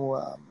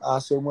I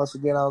say once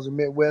again I was in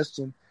Midwest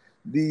and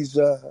this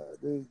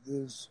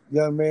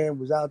young man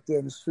was out there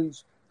in the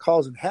streets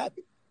causing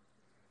havoc.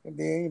 And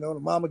then, the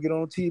mama get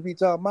on TV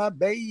talking, my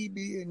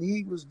baby, and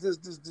he was this.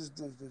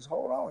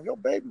 Hold on, your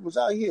baby was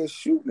out here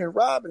shooting and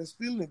robbing and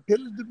stealing and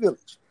pillaging the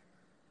village.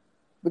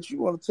 But you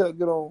want to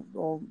get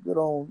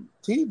on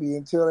TV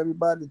and tell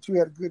everybody that you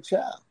had a good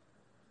child.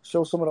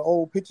 Show some of the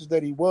old pictures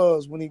that he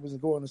was when he was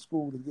going to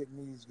school and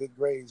getting these good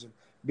grades and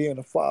being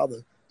a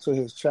father to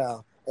his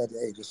child at the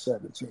age of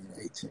 17,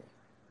 18.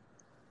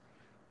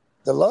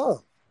 The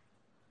love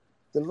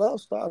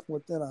starts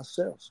within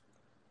ourselves.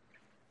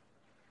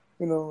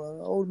 You know,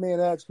 an old man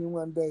asked me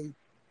one day,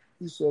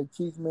 he said,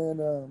 Keith,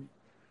 man,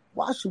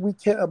 why should we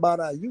care about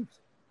our youth?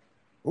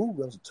 Ooh,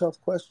 that was a tough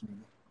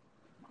question.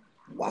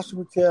 Why should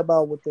we care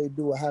about what they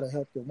do or how to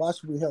help them? Why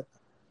should we help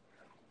them?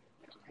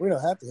 We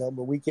don't have to help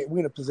them, but we're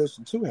in a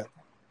position to help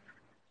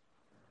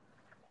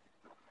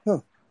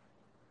them.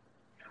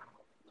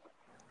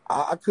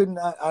 I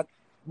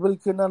really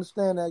couldn't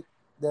understand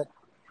that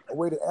a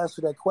way to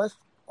answer that question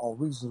on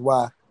reasons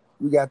why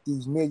we got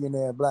these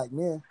millionaire black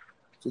men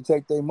to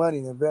take their money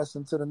and invest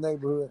into the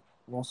neighborhood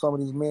on some of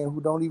these men who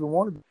don't even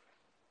want to be.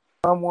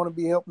 Some want to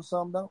be helping,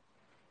 some don't.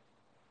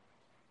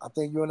 I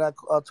think you and I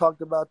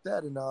talked about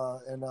that and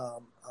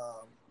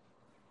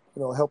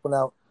helping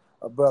out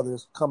a brother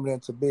coming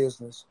into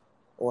business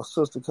or a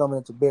sister coming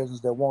into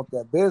business that want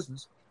that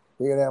business.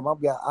 Here I am, I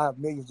have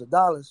millions of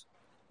dollars,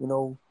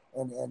 and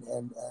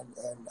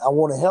I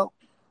want to help,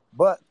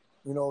 but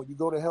you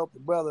go to help the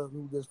brother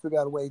who just figure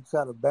out a way to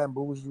try to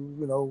bamboozle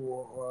you,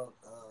 or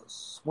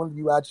swindle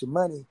you out your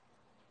money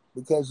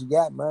because you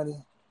got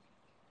money,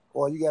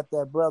 or you got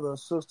that brother or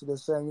sister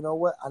that's saying, you know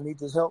what, I need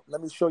this help.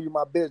 Let me show you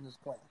my business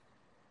plan.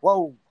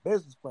 Whoa,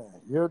 business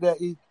plan. You heard that,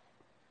 E?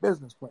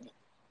 Business plan.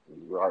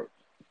 Right.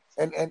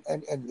 And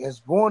it's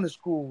going to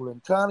school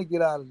and trying to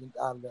get out of the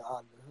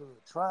hood.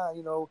 Trying,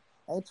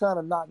 ain't trying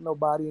to knock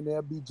nobody in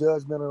there, be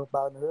judgmental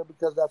about the hood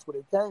because that's where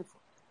they came from.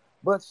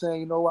 But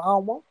saying, I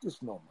don't want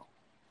this no more.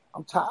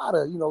 I'm tired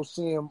of,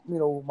 seeing,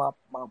 my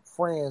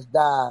friends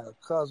die,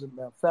 cousins,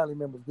 family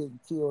members getting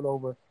killed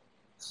over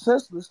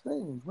senseless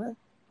things, man.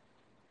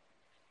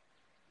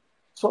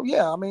 So,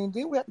 yeah, then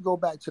we have to go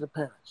back to the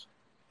parents,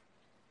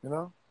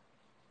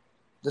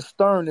 The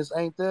sternness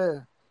ain't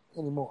there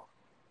anymore.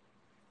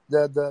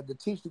 The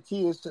teach the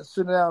kids to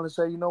sit down and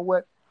say, you know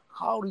what?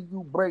 How do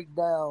you break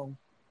down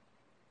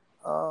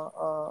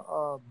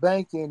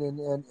banking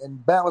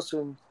and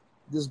balancing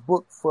this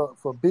book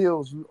for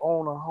bills? You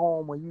own a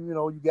home, or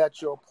you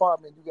got your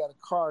apartment, you got a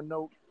car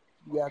note,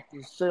 you got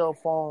this cell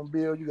phone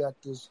bill, you got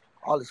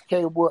all this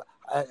cable,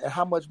 and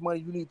how much money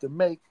you need to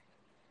make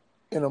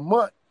in a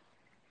month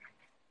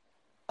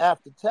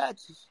after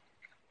taxes,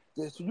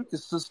 so you can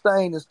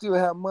sustain and still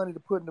have money to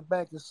put in the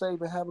bank and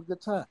save and have a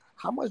good time.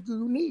 How much do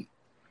you need?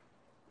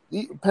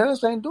 The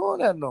parents ain't doing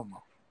that no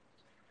more.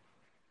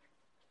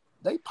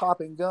 They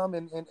popping gum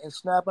and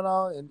snapping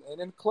out and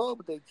in the club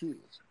with their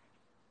kids.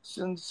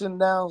 Sitting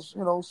down,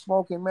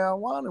 smoking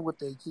marijuana with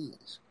their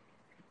kids.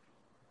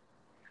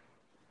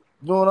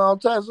 Doing all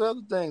types of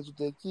other things with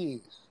their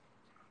kids.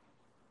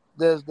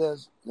 There's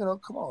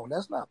come on,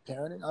 that's not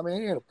parenting.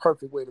 It ain't a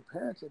perfect way to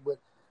parent it, but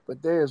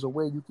there's a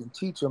way you can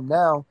teach them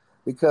now,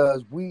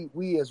 because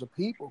we as a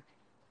people,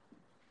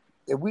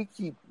 if we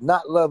keep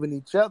not loving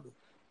each other,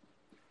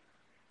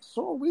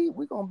 so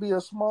we're gonna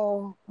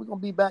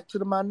be back to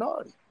the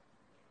minority.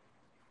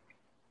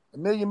 The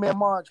Million Man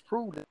March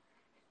proved it.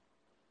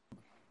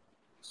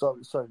 So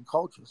certain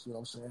cultures,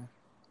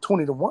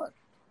 20-1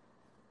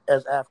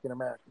 as African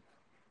Americans.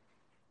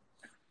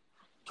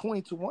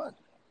 20-1.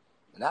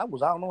 And that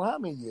was I don't know how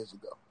many years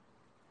ago.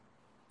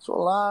 So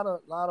a lot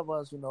of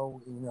us,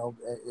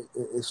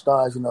 it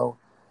starts,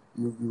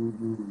 you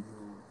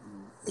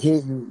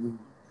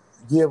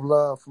give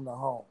love from the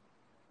home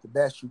the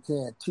best you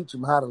can. Teach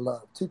them how to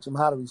love. Teach them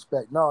how to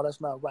respect. No,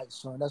 that's not right,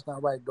 son. That's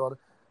not right, daughter.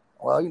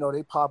 Well,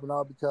 they popping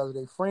out because of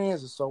their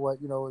friends, and so what?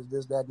 Is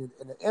this, that,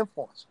 and the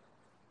influence.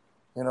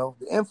 The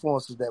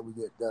influences that we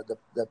get, the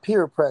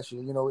peer pressure.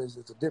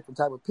 It's a different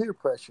type of peer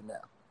pressure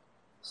now.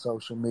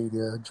 Social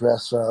media,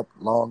 dress up,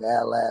 long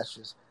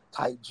eyelashes,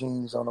 tight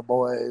jeans on the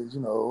boys.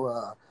 They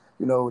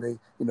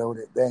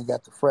ain't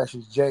got the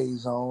freshest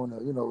J's on.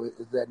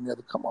 Is that and the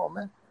other? Come on,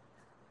 man.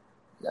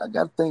 I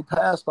got to think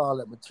past all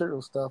that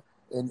material stuff.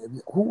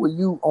 And who are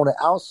you on the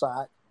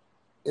outside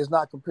is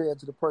not compared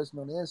to the person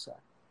on the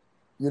inside.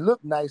 You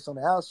look nice on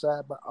the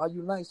outside, but are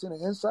you nice in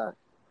the inside?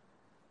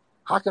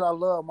 How can I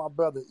love my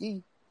brother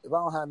E if I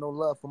don't have no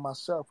love for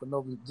myself and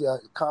no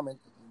common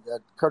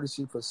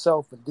courtesy for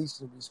self and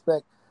decent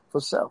respect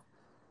for self?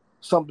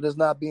 Something that's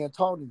not being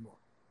taught anymore.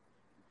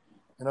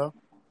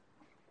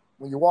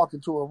 When you walk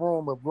into a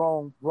room of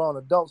grown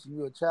adults and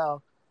you're a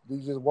child, do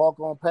you just walk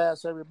on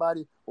past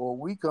everybody, or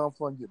we come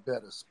from you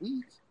better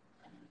speak?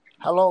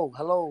 Hello,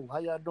 how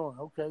y'all doing?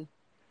 Okay,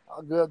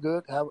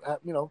 good. Have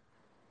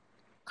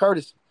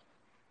courtesy.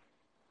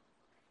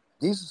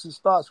 Decency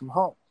starts from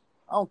home.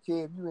 I don't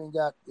care if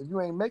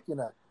you ain't making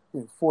a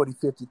 $40,000,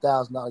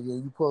 $50,000 a year.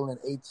 You pulling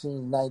in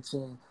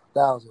 $18,000,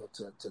 $19,000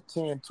 to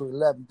 $10,000 to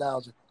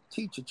 $11,000.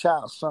 Teach your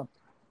child something.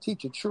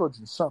 Teach your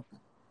children something.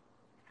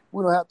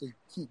 We don't have to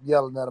keep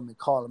yelling at them and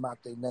calling them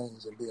out their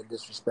names and being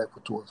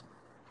disrespectful towards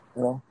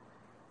them.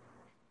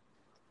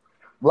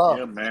 Love.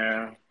 Yeah,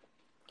 man.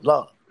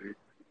 Love.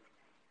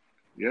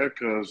 Yeah,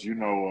 because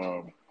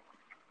a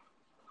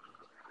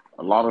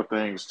lot of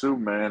things too,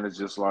 man. It's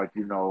just like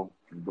you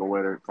go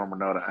at it from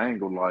another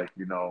angle, like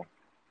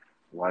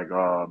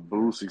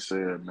Boosie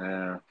said,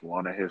 man.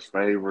 One of his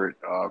favorite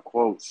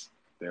quotes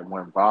that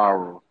went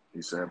viral.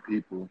 He said,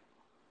 "People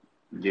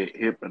get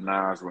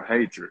hypnotized with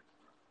hatred."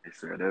 He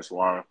said that's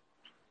why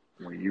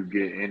when you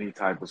get any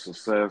type of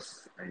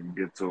success and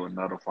you get to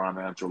another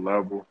financial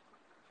level,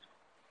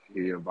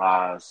 he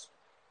advised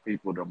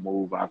people to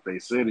move out their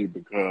city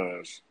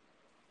because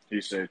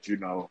he said,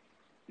 you'll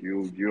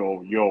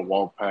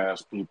walk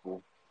past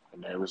people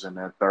and they was in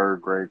that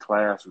third grade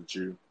class with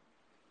you,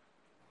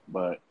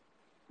 but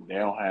they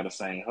don't have the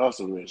same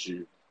hustle as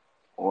you,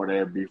 or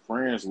they'll be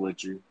friends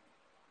with you.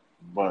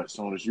 But as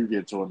soon as you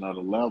get to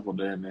another level,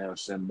 then they'll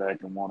sit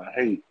back and want to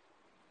hate.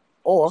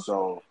 Or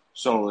So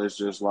it's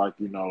just like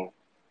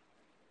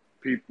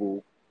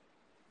people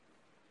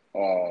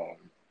um,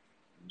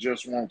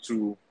 just want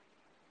to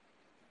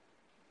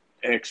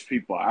X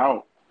people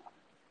out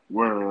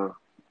where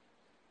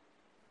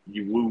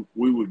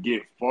we would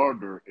get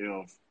further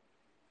if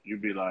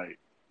you'd be like,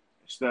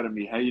 instead of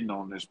me hating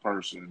on this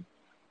person,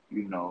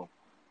 you know,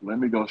 let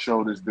me go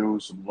show this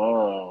dude some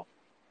love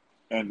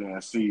and then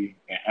ask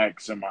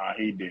him how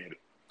he did it.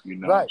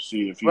 right, right,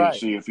 See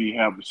if he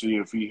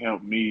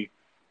helped me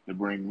to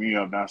bring me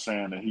up. Not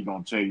saying that he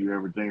gonna tell you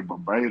everything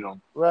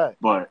verbatim, right.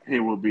 but he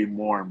would be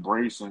more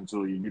embracing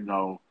to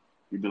you.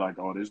 You'd be like,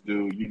 oh, this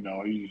dude,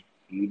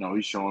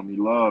 he's showing me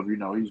love.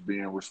 He's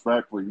being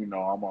respectful. I'm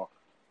gonna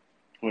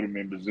put him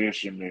in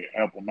position to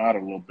help him out a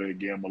little bit,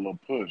 give him a little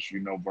push.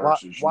 Why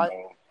Versus why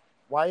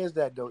why is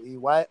that though? E?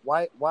 Why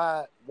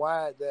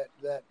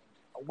that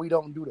we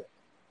don't do that?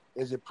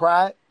 Is it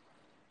pride?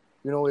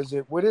 Is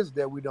it what is it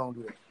that we don't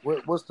do that?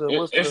 What's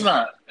it's the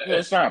not yeah?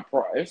 it's not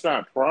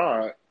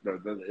pride.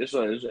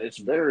 It's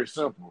very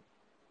simple.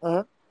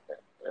 Uh-huh.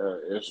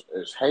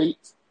 It's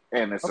hate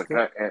and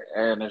Okay.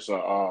 it's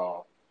a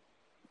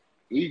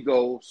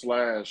ego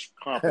slash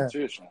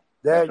competition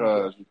There you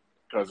go.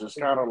 because it's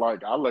There you kind go. of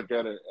like I look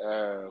at it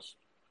as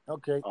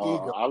Okay,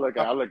 ego. I look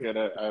at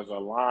it as a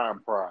lion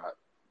pride.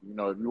 If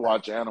you Right.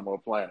 watch Animal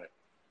Planet,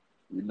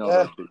 you know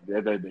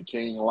Yeah, that the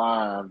king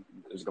lion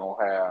is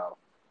gonna have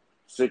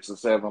 6 or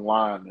 7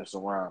 lioness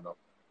around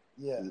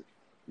yeah.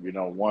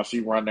 him. Once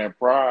he run that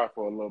pride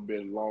for a little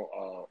bit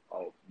long,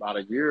 about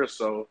a year or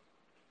so,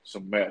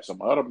 some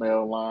other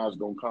male lions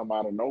gonna come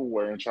out of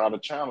nowhere and try to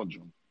challenge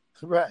him,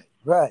 Right,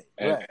 right,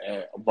 right.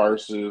 and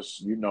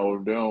versus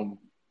them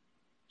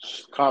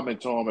coming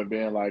to him and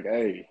being like,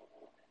 hey,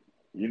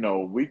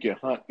 we can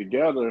hunt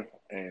together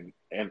and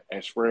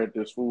spread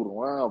this food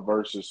around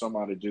versus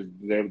somebody just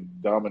they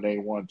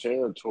dominate one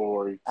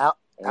territory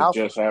and Alpha.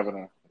 just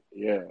having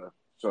yeah.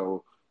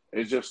 So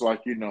it's just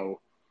like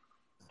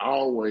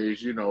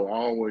always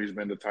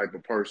been the type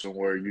of person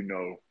where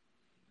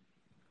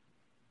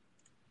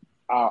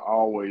I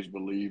always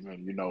believe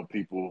in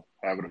people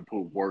having to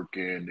put work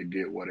in to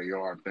get where they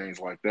are and things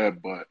like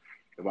that. But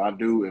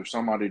if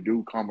somebody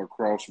do come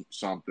across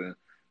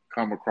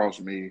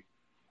me,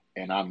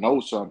 and I know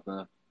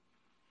something,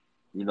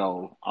 I'm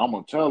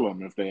gonna tell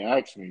them if they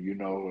ask me.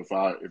 If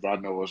I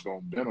know it's gonna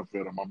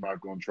benefit them, I'm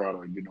not gonna try to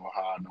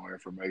hide no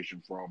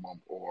information from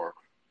them or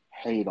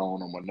hate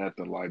on them or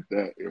nothing like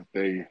that. If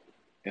they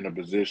in a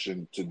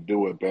position to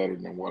do it better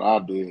than what I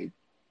did,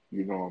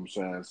 you know what I'm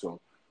saying.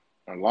 So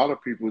a lot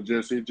of people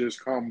just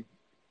come.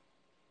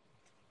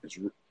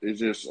 It's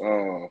just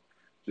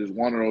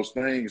one of those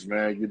things,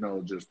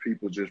 man. Just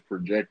people just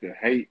projecting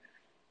hate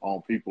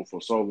on people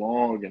for so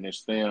long, and it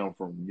stem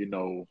from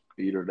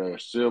either their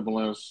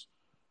siblings,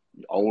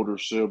 older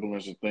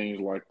siblings, and things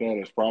like that.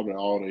 It's probably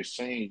all they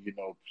seen.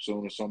 As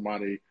soon as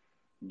somebody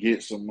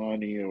get some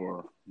money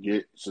or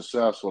get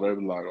successful, they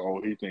be like, "Oh,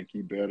 he think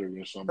he better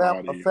than A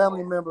somebody,"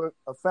 family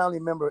or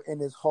member, in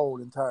his whole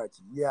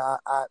entirety. Yeah,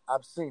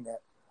 I've seen that.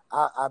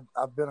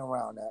 I've been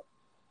around that.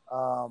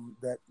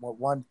 That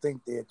one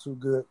think they're too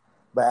good,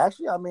 but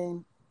actually, I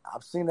mean,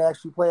 I've seen it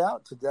actually play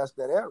out to just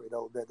that area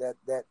though.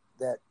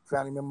 That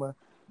family member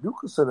do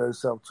consider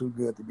themselves too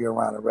good to be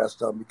around the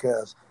rest of them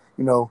because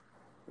you know,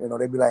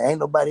 they be like, ain't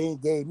nobody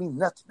ain't gave me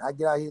nothing. I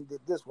get out here and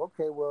did this.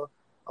 Okay, well,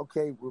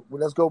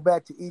 let's go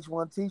back to each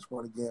one teach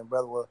one again,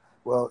 brother.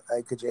 Well,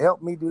 hey, could you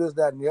help me do this,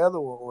 that, and the other,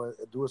 or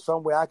do it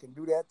some way I can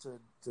do that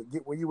to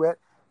get where you at?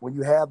 When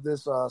you have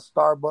this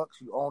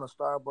Starbucks, you own a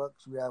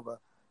Starbucks, you have a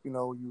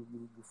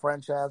you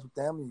franchise with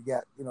them. You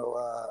got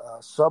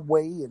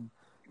Subway, and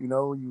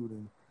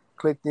you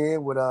clicked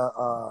in with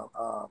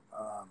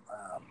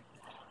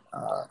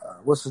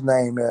what's his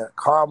name,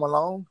 Carl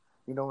Malone.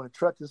 In the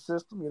trucking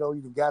system.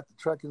 You got the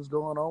truckings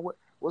going on.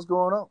 What's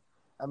going on?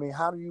 I mean,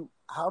 how do?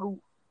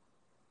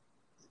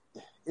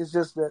 It's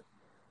just that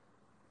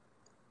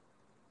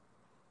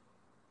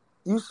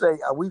you say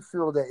we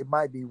feel that it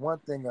might be one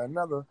thing or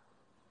another.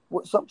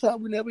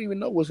 Sometimes we never even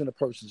know what's in a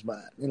person's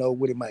mind.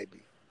 What it might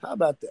be. How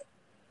about that?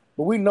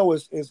 But we know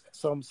it's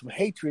some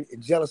hatred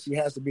and jealousy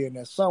has to be in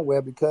there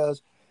somewhere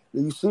because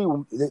you see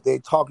when they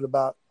talking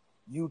about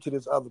you to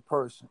this other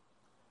person,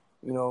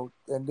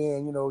 And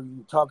then,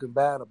 you're talking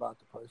bad about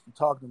the person, you're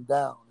talking them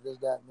down, this,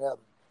 that, and the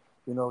other.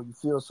 You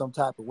feel some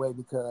type of way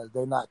because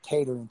they're not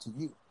catering to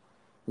you,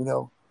 you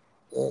know.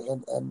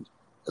 And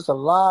it's a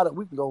lot of,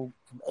 we can go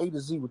from A to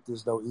Z with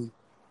this, though, E.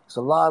 It's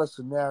a lot of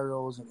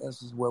scenarios and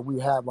instances where we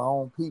have our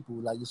own people,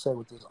 like you said,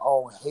 with this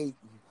all hate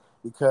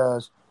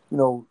because,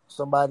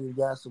 somebody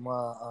got some,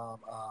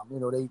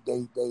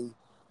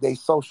 they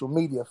social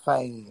media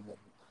fame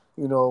and,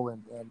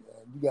 and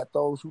you got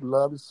those who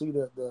love to see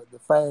the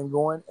fame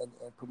going and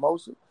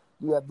promotes it.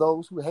 You have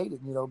those who hate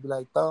it, be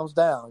like thumbs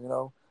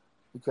down,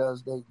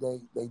 because they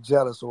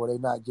jealous or they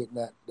not getting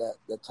that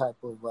type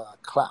of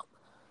clout,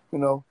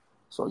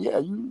 So yeah,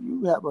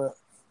 you have a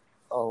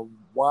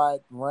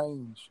wide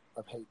range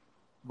of hate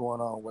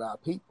going on with our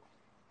people,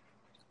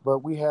 but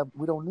we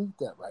don't need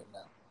that right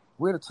now.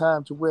 We're at a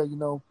time to where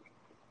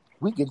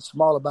we get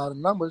small about the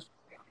numbers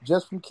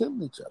just from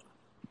killing each other,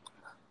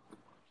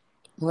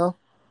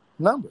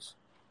 numbers.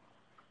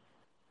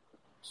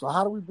 So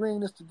how do we bring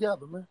this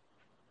together, man?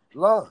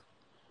 Love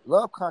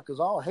conquers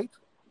all hatred.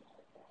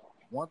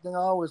 One thing I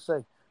always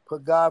say: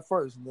 put God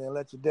first, and then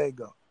let your day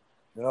go.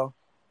 You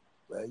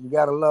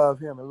got to love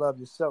Him and love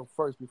yourself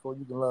first before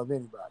you can love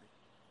anybody.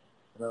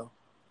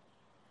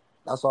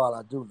 That's all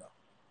I do know.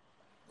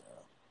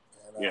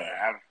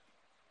 Yeah.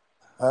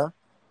 Huh?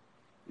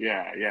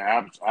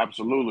 Yeah,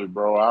 absolutely,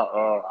 bro.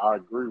 I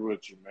agree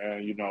with you,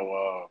 man.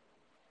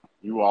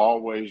 You will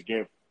always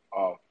get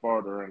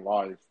further in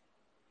life,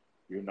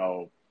 you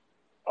know,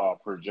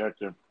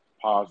 projecting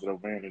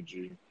positive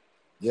energy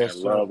Yes,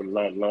 and sir.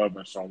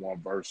 loving someone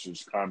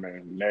versus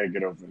coming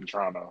negative and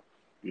trying to,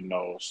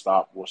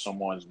 stop what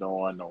someone's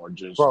doing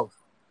Growth.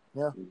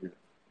 Yeah.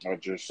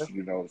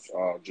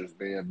 just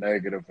being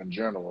negative in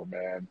general,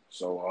 man.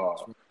 So,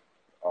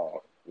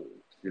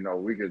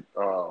 we could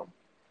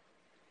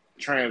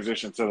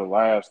transition to the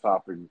last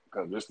topic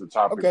because this is the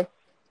topic Okay.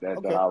 that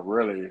Okay. I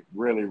really,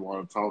 really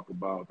want to talk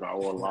about. I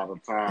owe a lot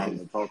of time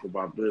to talk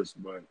about this,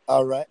 but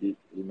All right.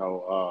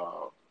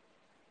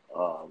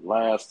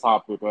 last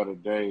topic of the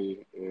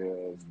day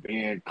is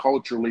being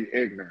culturally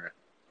ignorant.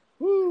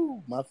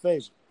 Woo, my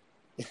favorite.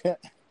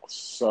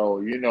 So,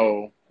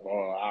 I'm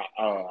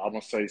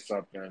gonna say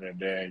something, and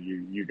then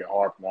you can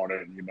harp on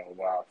it,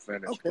 while I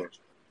finish. Okay. But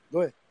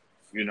Go ahead.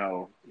 you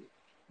know,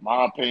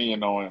 my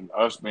opinion on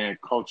us being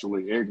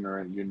culturally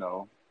ignorant,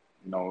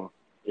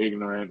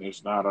 ignorant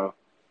is not a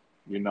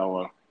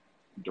Derogatory.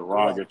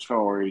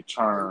 derogatory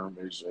term.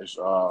 It's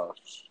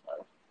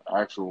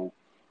actual,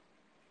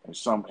 in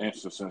some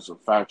instances, a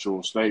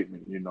factual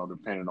statement.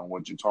 Depending on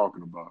what you're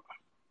talking about.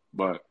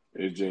 But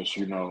it's just,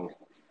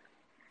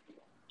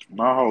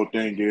 my whole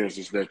thing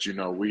is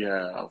that we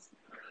have,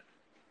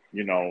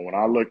 when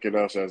I look at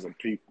us as a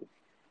people,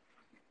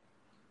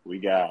 we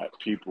got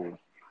people.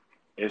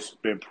 It's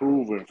been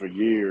proven for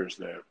years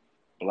that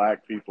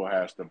black people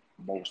has the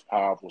most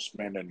powerful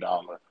spending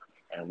dollar,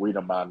 and we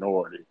the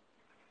minority.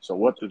 So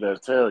what does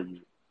that tell you?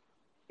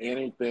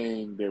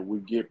 Anything that we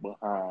get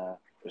behind,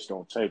 it's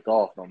gonna take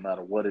off no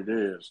matter what it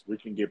is. We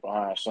can get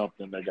behind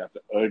something that got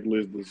the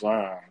ugliest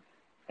design,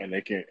 and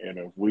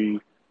if we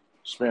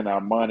spend our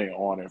money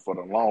on it for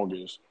the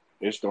longest,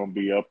 it's gonna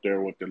be up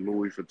there with the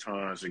Louis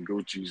Vuittons and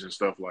Gucci's and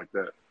stuff like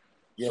that.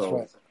 Yes, So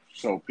right.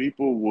 so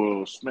people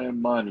will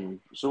spend money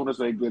as soon as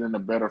they get in a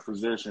better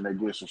position, they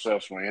get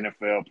successful,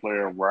 NFL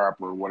player,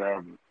 rapper,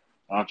 whatever,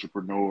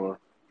 entrepreneur,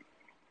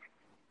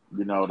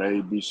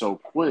 they be so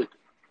quick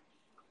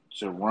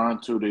to run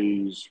to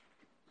these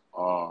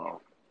uh,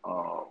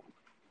 uh,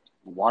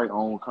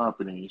 white-owned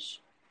companies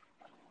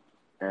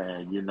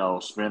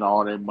and spend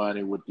all their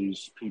money with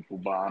these people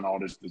buying all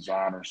this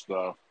designer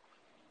stuff,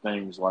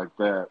 things like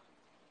that,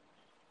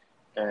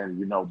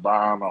 and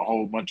buying a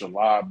whole bunch of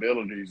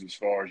liabilities as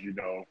far as you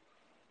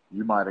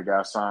might have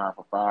got signed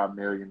for $5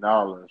 million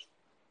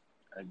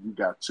and you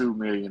got $2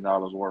 million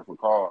worth of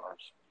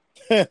cars.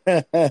 And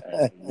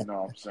you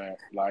know what I'm saying?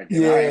 Like,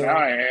 and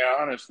Yeah.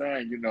 I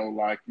understand,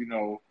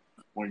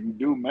 when you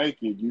do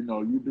make it,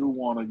 you do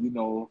want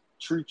to,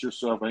 treat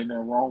yourself. Ain't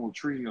nothing wrong with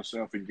treating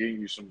yourself and getting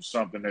you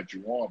something that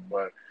you want.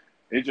 But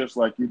it's just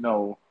like,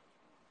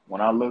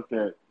 when I look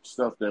at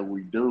stuff that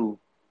we do,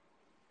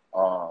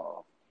 uh,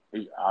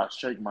 I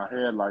shake my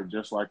head like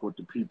just like with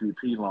the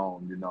PPP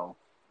loan,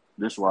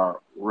 this is why I'm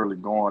really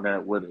going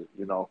at with it,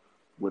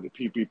 with the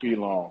PPP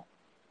loan.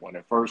 When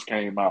it first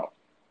came out,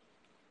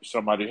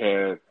 somebody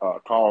had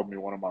called me.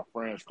 One of my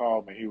friends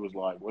called me. He was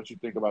like, "What you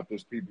think about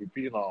this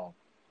PPP loan?"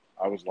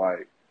 I was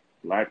like,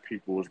 "Black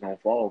people is gonna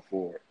fall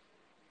for it."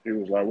 He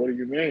was like, "What do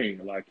you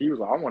mean?" Like he was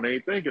like, "I wasn't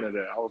even thinking of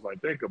that." I was like,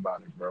 "Think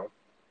about it, bro."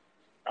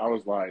 I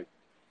was like,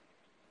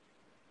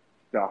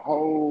 the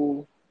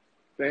whole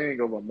thing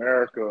of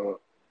America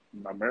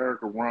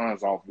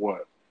runs off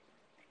what?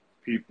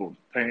 People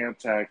paying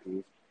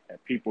taxes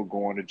and people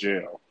going to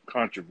jail.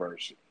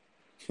 Controversy.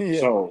 Yeah.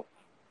 So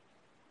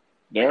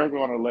they're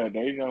gonna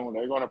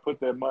they're gonna put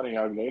their money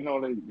out. They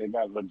know they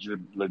got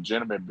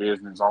legitimate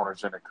business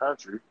owners in the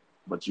country,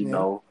 but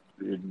Yeah.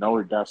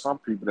 it got some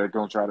people that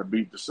gonna try to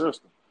beat the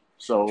system.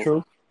 So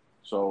True.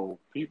 so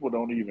people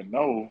don't even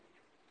know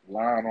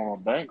lying on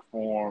a bank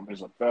form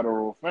is a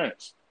federal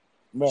offense.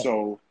 Right.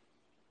 So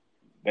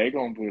they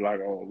gonna be like,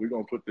 oh, we're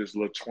gonna put this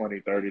little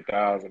 20,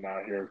 30,000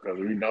 out here because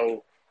we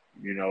know,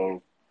 you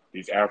know,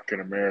 these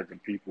African American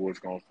people is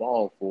gonna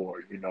fall for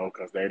it, you know,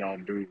 because they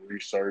don't do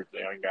research, they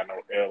ain't got no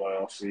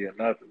LLC or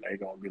nothing. They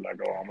gonna be like,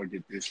 oh, I'm gonna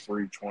get this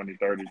free 20,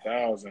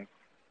 30,000,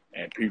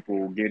 and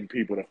people getting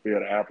people to fill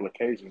the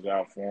applications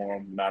out for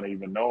them, not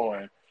even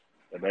knowing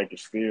that they can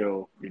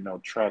still, you know,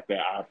 track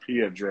that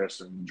IP address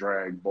and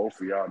drag both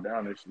of y'all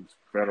down. This is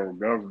federal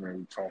government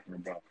we're talking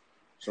about.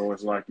 So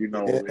it's like, you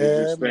know,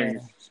 Yeah, man.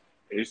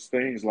 it's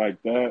things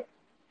like that,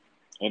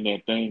 and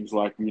then things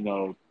like, you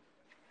know,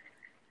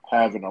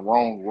 having the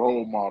wrong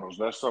role models.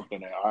 That's something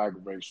that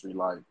aggravates me.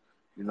 Like,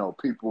 you know,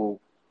 people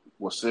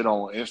will sit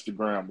on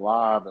Instagram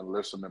Live and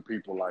listen to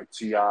people like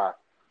T.I.,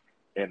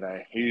 and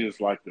he is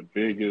like the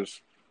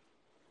biggest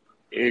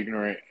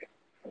ignorant,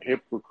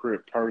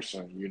 hypocrite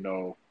person, you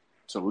know,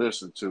 to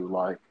listen to.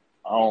 Like,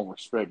 I don't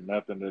respect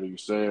nothing that he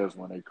says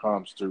when it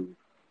comes to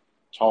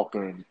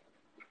talking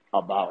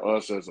about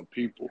us as a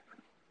people.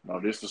 You know,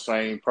 this the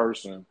same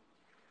person,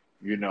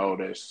 you know,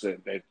 that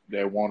said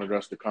that wanted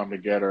us to come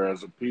together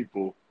as a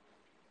people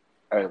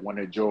when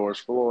the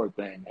George Floyd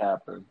thing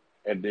happened,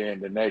 and then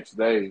the next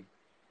day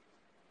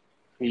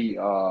he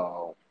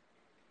goes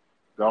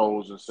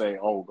and say,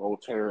 "Oh, go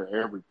tear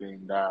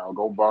everything down,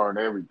 go burn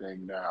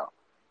everything down."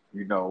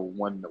 You know,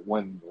 when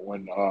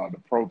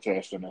the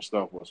protesting and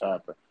stuff was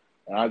happening,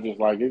 and I just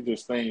like it's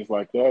just things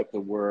like that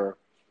to where,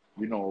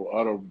 you know,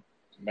 other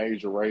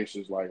major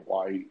races like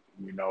white,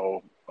 you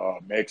know,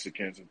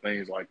 Mexicans and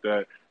things like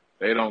that,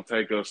 they don't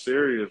take us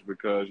serious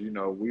because you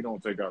know we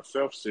don't take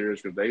ourselves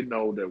serious because they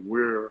know that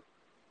we're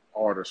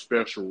are the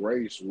special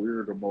race,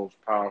 we're the most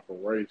powerful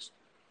race,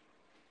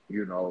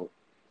 you know,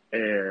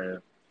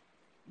 and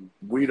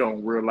we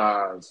don't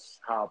realize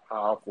how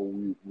powerful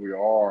we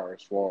are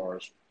as far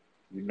as,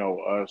 you know,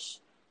 us,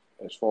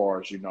 as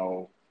far as, you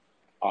know,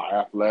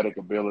 our athletic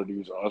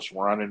abilities, us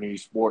running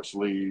these sports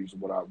leagues,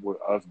 with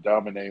us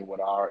dominating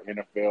with our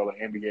NFL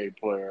and NBA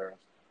players,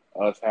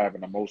 us having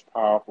the most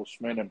powerful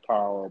spending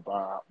power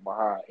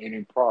behind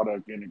any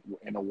product in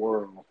the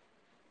world.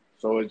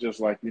 So it's just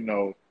like, you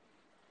know,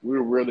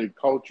 we're really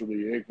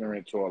culturally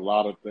ignorant to a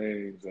lot of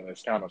things, and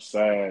it's kind of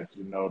sad,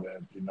 you know,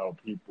 that you know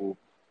people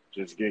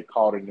just get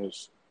caught in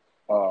this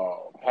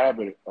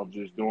habit of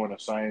just doing the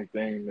same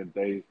thing that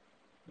they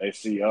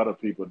see other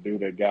people do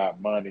that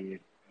got money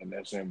and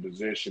that's in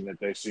position that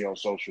they see on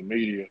social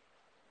media.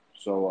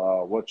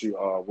 So, what's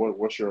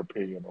your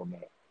opinion on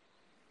that?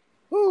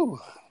 Whew,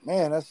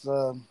 man, that's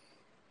a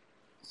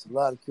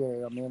lot of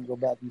carry. I mean, go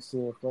back to you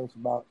said first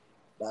about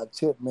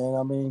Tip, man.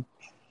 I mean,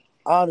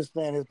 I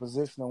understand his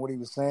position on what he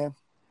was saying.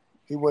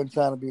 He wasn't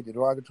trying to be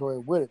derogatory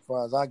with it, as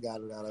far as I got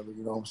it out of it.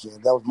 You know what I'm saying?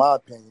 That was my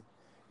opinion.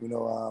 You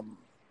know,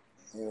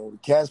 the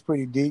cat's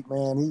pretty deep,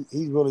 man.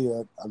 He's really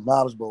a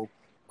knowledgeable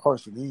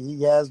person.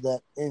 He has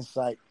that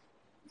insight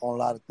on a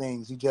lot of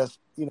things. He just,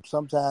 you know,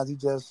 sometimes he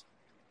just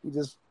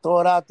throw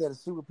it out there to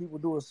see what people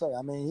do and say.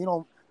 I mean, he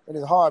don't. And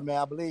it's hard, man.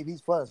 I believe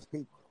he's for his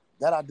people.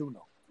 That I do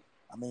know.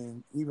 I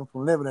mean, even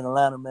from living in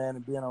Atlanta, man,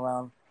 and being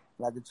around,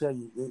 like I can tell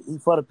you, he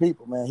for the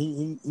people, man.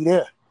 He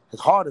there. His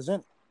heart is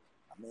in it.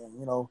 I mean,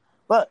 you know,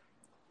 but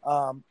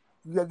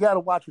you got to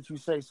watch what you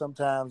say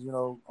sometimes, you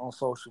know, on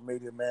social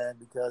media, man,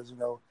 because you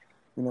know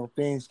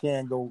things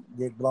can go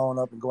get blown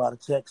up and go out of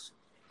text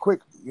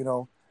quickly, you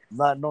know,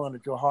 not knowing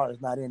that your heart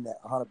is not in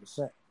that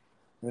 100%,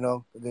 you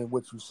know, and then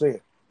what you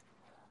said.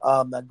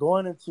 Now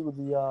going into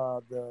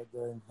the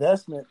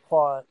investment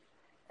part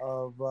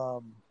of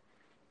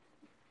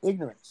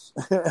ignorance.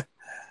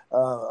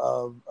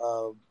 Of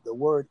the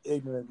word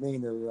ignorant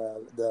meaning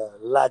the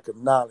lack of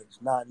knowledge,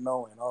 not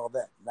knowing all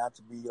that, not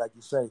to be like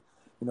you say,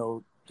 you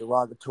know,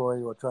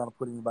 derogatory or trying to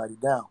put anybody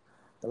down.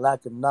 The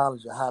lack of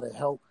knowledge of how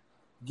to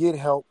get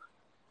help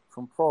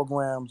from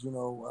programs, you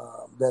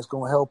know, that's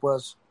going to help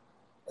us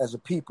as a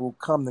people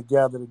come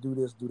together to do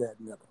this, do that,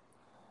 and the other.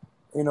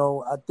 You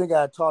know, I think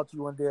I talked to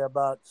you one day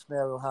about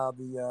scenario how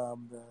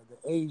the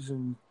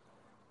Asian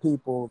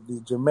people, the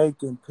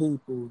Jamaican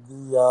people,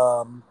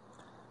 the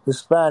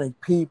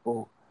Hispanic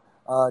people,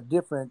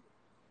 different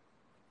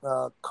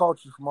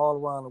cultures from all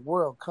around the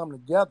world come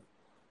together.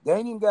 They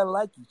ain't even got to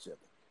like each other.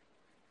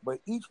 But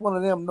each one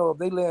of them know if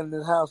they land in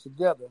this house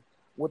together,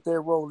 what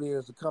their role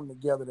is to come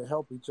together to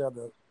help each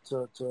other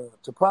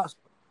to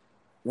prosper.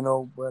 You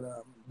know, but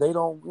they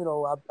don't, you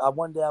know,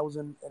 one day I was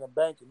in a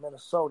bank in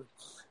Minnesota,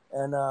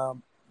 and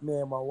me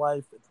and my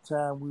wife at the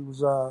time, we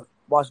was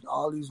watching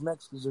all these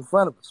Mexicans in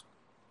front of us.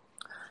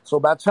 So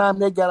by the time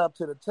they got up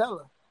to the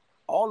teller,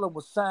 all of them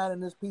was signing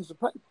this piece of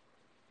paper.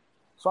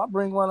 So I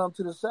bring one of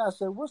them to the side. I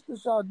said, "What's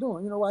this y'all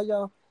doing? You know why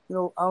y'all? You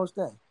know, I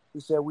understand." He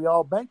said, "We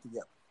all bank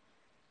together.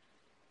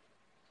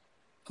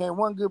 Can't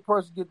one good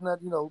person get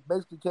nothing? You know,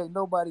 basically can't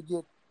nobody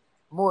get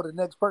more than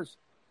the next person.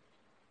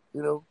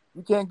 You know,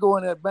 you can't go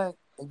in that bank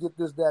and get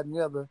this, that, and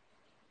the other,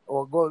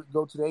 or go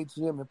to the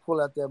ATM and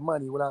pull out that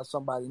money without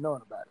somebody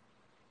knowing about it.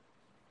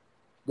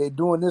 They're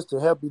doing this to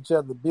help each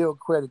other build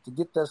credit, to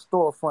get that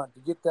storefront, to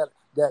get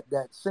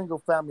that single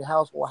family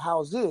house or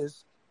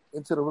houses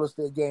into the real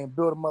estate game,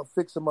 build them up,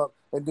 fix them up,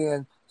 and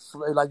then,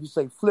 like you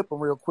say, flip them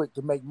real quick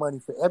to make money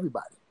for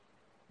everybody.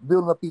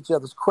 Building up each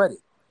other's credit.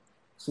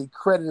 See,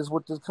 credit is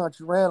what this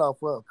country ran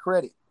off of.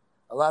 Credit.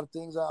 A lot of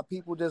things our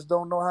people just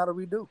don't know how to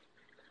redo.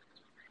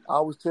 I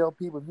always tell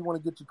people, if you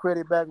want to get your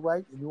credit back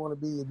right, if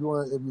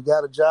you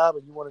got a job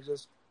and you want to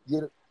just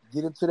get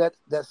into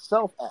that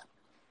self app,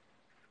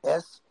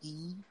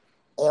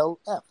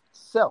 SELF,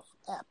 self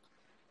app,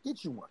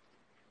 get you one.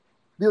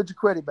 Build your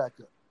credit back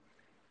up.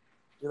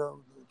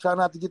 Try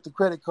not to get the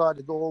credit card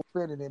to go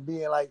spending and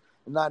being like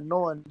not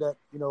knowing that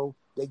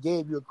they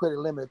gave you a credit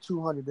limit of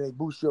 200, they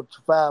boost you up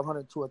to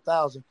 500 to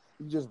 1,000.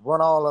 You just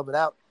run all of it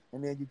out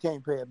and then you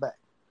can't pay it back,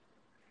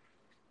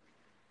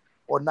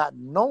 or not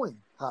knowing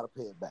how to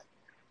pay it back.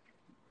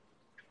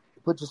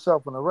 You put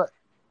yourself in a rut.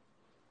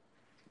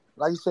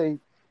 Like you say,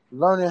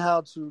 learning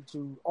how to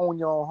own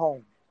your own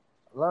home,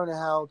 learning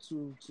how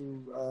to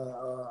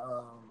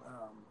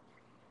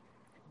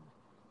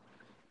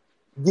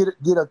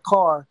get a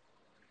car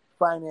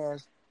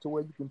financed to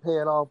where you can pay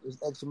it off in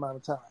X amount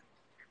of time.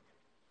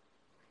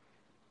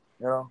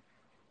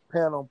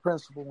 Paying on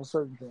principal on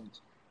certain things.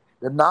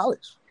 The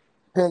knowledge,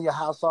 paying your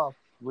house off.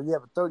 When you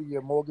have a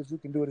 30-year mortgage, you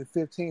can do it in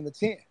 15 to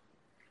 10.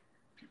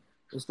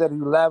 Instead of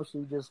you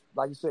lavishly just,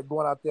 like you said,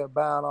 going out there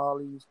buying all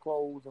these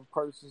clothes and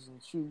purses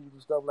and shoes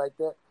and stuff like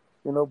that,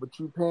 but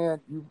you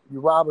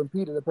robbing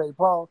Peter to pay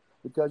Paul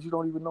because you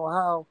don't even know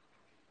how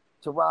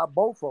to rob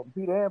both of them,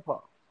 Peter and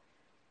Paul.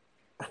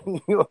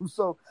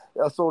 So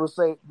to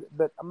say,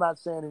 but I'm not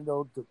saying,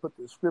 to put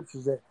the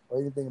scriptures or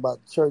anything about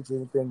the church or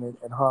anything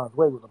in harm's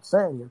way. What I'm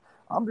saying is,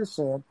 I'm just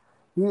saying,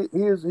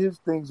 here's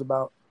things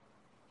about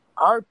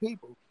our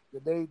people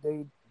that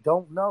they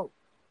don't know.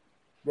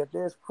 That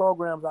there's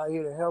programs out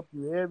here to help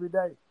you every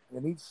day.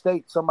 In each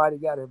state, somebody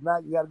got it. If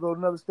not, you got to go to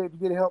another state to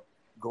get help.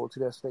 Go to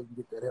that state and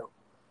get that help.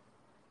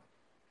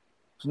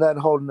 There's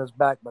nothing holding us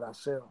back but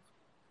ourselves,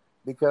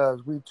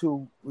 because we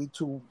too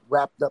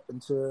wrapped up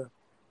into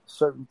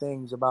certain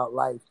things about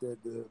life,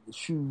 the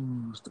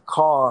shoes, the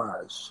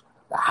cars,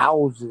 the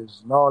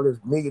houses, and all this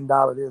 $1 million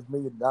this, $1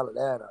 million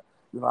that.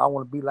 I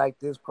want to be like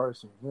this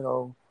person.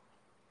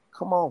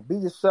 Come on, be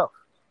yourself.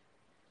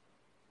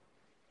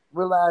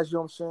 Realize, you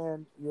know what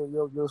I'm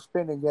saying, your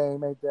spending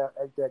game ain't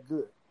that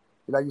good.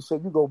 Like you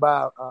said, you go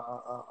buy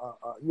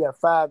you have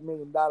 $5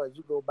 million,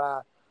 you go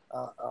buy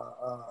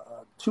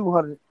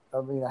 200.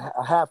 I mean, a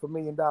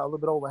 $500,000, a little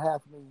bit over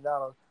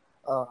 $500,000,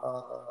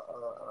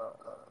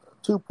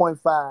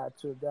 2.5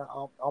 to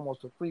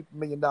almost a $3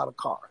 million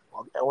car,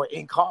 or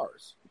in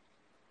cars.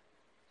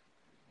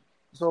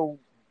 So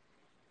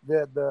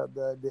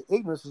the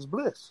ignorance is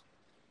bliss.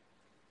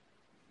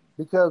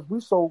 Because we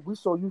so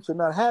used to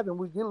not having,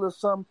 we get a little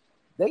something.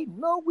 They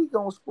know we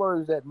gonna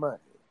splurge that money.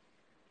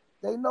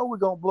 They know we're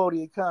gonna blow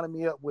the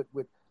economy up with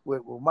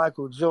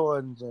Michael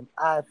Jordans and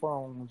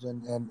iPhones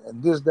and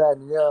this, that,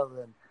 and the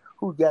other. And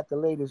who got the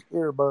latest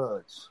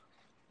earbuds?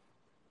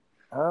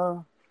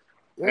 Huh?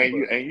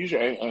 Earbuds.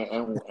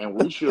 And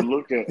we should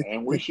look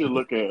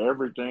at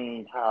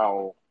everything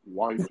how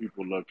white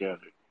people look at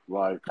it.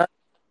 Like,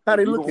 How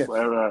they look at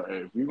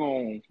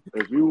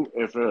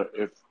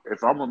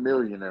if I'm a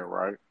millionaire,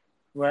 right?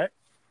 Right.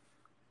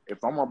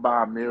 If I'm gonna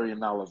buy $1 million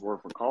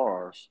worth of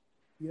cars,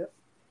 yep,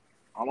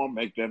 I'm gonna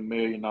make that $1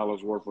 million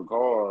worth of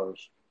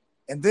cars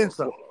and then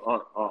some.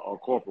 a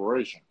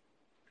corporation.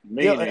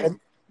 Yeah,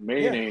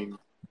 Meaning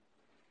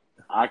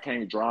I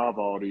can't drive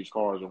all these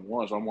cars at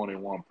once. I'm only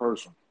one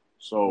person.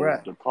 So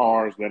right. the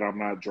cars that I'm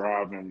not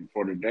driving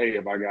for the day,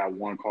 if I got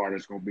one car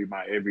that's gonna be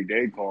my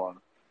everyday car,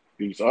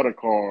 these other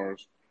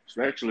cars,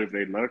 especially if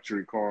they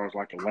luxury cars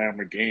like a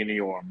Lamborghini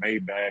or a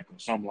Maybach or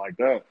something like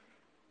that,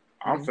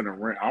 I'm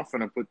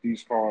finna put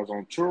these cars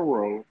on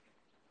Turo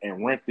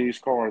and rent these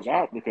cars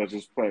out, because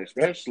it's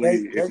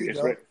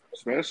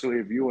especially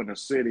if you in a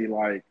city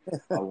like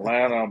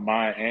Atlanta,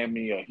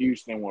 Miami, or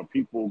Houston, where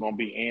people are gonna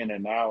be in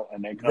and out,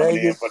 and they coming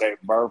in for Vegas, their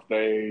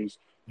birthdays,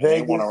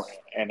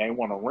 and they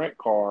wanna rent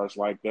cars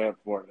like that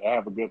to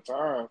have a good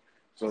time.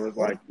 So it's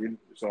like,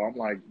 I'm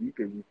like, you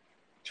can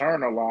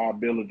turn a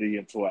liability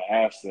into an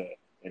asset,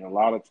 and a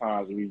lot of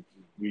times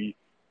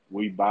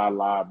we buy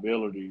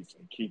liabilities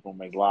and keep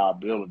them as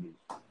liabilities.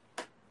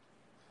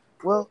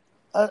 Well,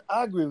 I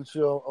agree with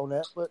you on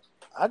that, but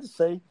I just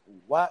say,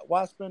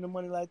 why spend the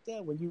money like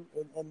that when you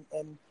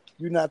and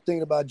you're not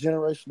thinking about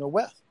generational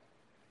wealth?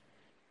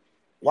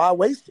 Why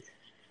waste it?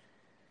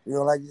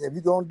 Like, if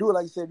you're gonna do it,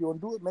 like you said, you're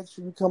gonna do it, make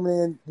sure you come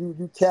in,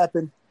 you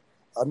capping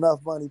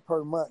enough money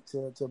per month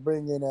to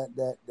bring in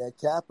that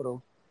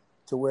capital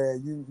to where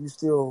you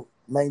still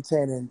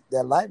maintaining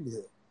that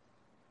livelihood.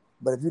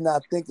 But if you're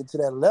not thinking to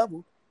that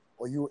level,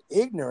 or you're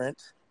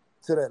ignorant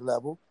to that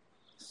level,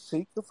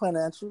 seek a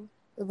financial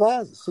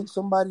advisor. Seek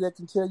somebody that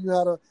can tell you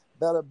how to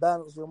better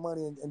balance your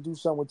money and do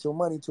something with your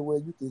money to where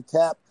you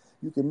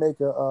can make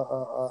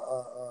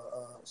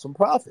some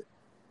profit.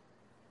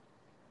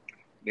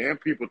 Then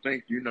people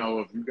think,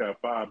 if you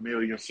got $5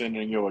 million sitting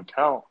in your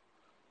account,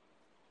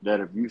 that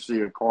if you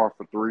see a car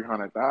for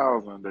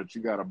 300,000, that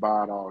you got to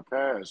buy it all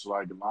cash.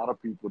 Like a lot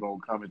of people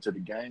don't come into the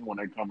game when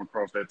they come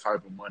across that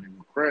type of money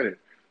with credit.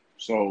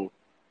 So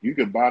you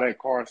can buy that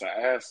car as an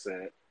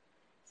asset,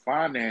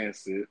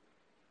 finance it,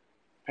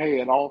 pay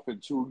it off in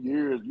 2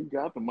 years. You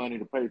got the money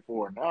to pay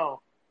for it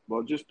now,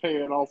 but just pay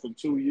it off in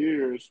 2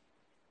 years,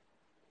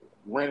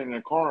 renting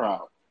the car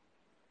out.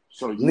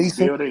 So you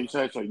Leasing. building,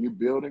 so you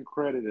building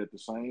credit at the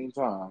same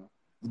time,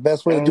 The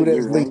best way to do and that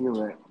is you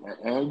leasing.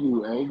 and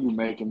you and you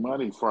making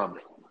money from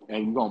it,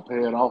 and you're gonna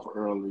pay it off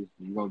early.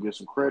 You're gonna get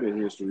some credit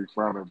history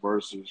from it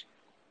versus,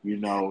 you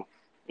know,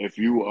 if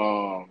you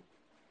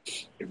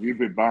if you've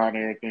been buying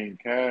everything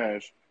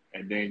cash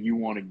and then you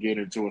want to get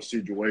into a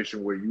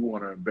situation where you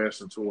want to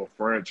invest into a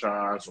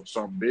franchise or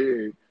something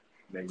big,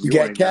 then You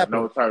got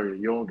capital.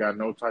 you don't got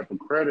no type of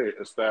credit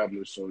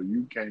established, so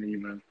you can't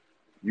even.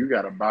 You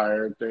got to buy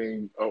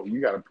everything. Oh, you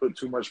got to put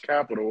too much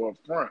capital up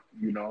front.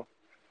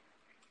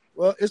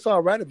 Well, it's all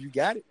right if you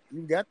got it.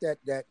 You got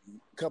that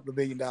couple of $1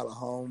 million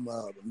home,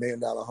 $1 million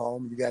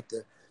home. You got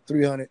the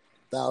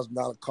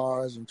 $300,000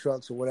 cars and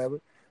trucks or whatever.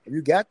 If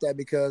you got that,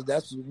 because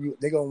that's what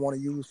they're gonna want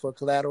to use for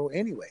collateral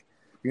anyway.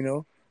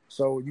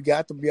 So you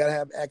got to be able to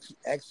have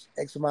X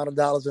amount of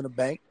dollars in the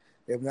bank.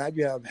 If not,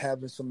 you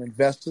having some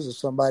investors or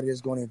somebody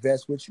that's going to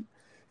invest with you.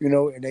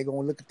 And they're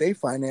going to look at their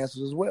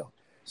finances as well.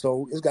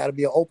 So it's got to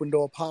be an open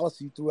door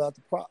policy throughout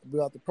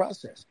the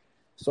process.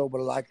 So,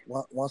 but like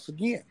once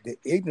again, the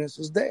ignorance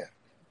is there,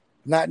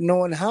 not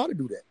knowing how to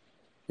do that.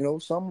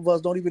 Some of us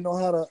don't even know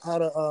how to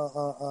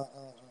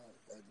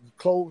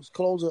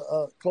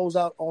close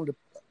out on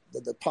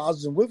the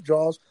deposits and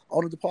withdrawals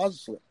on the deposit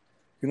slip.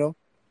 The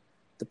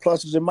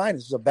pluses and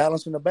minuses, a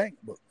balance in the bank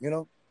book.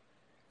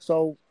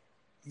 So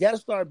you got to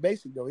start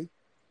basic though. If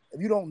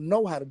you don't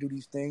know how to do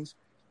these things,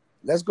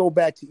 let's go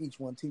back to each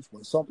one, teach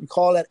one. You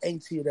call that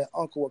auntie or that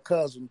uncle or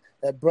cousin,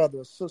 that brother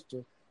or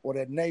sister, or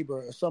that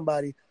neighbor or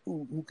somebody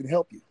who can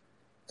help you.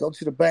 Go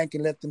to the bank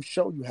and let them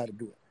show you how to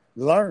do it.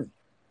 Learn.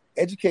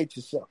 Educate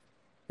yourself.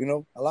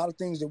 A lot of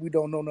things that we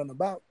don't know nothing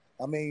about.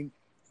 I mean,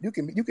 you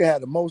can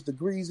have the most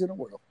degrees in the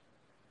world.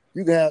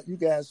 You can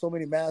have so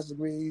many master's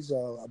degrees,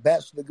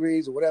 bachelor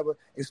degrees, or whatever,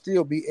 and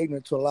still be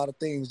ignorant to a lot of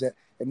things and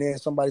then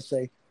somebody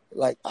say,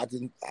 like I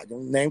can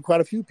name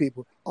quite a few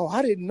people. Oh,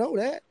 I didn't know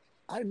that.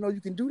 I didn't know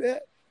you can do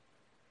that.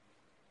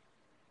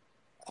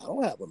 I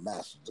don't have a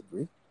master's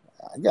degree.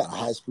 I got a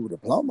high school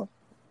diploma.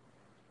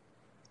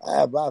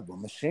 I have a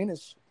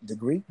machinist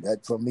degree.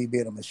 That for me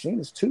being a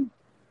machinist too.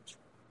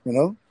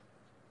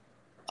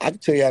 I can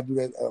tell you how to do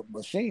that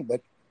machine,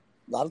 but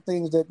a lot of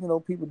things that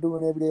people do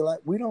in everyday life,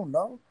 we don't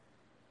know.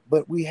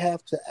 But we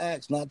have to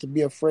ask, not to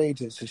be afraid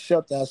to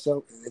shut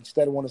ourselves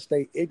instead of want to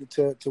stay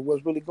ignorant to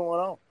what's really going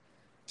on,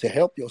 to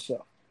help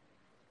yourself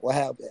or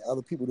have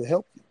other people to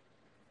help you,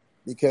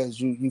 because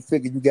you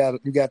figure you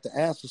got the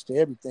answers to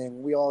everything,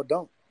 and we all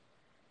don't.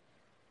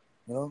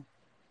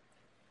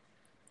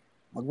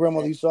 My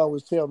grandmother used to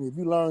always tell me, if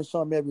you learn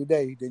something every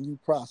day, then you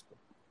prosper.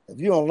 If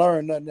you don't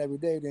learn nothing every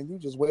day, then you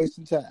just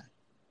wasting time.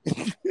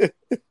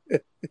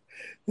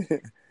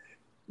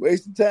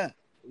 Wasting time.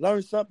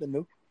 Learn something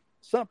new.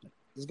 Something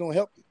that's going to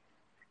help you.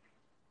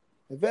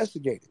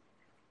 Investigate it.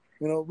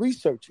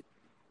 Research it.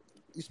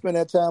 You spend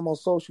that time on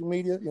social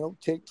media,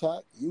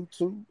 TikTok,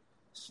 YouTube,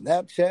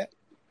 Snapchat,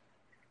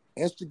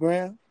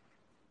 Instagram,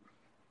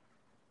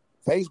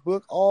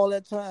 Facebook, all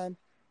that time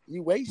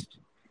you waste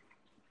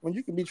when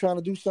you can be trying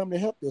to do something to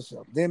help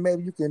yourself. Then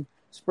maybe you can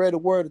spread a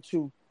word or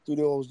two through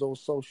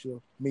those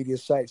social media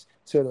sites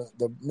to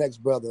the next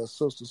brother or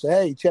sister. Say,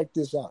 hey, check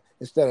this out,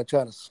 instead of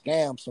trying to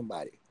scam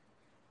somebody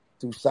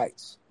through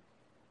sites.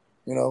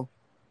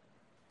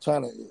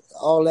 Trying to,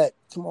 all that.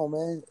 Come on,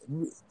 man.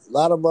 A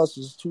lot of us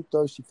is too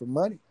thirsty for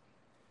money.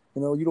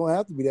 You don't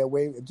have to be that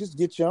way. Just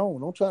get your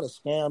own. Don't try to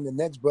scam the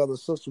next brother or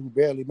sister who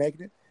barely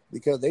making it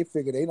because they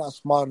figure they're not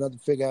smart enough to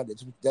figure out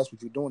that's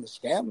what you're doing, to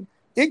scam them.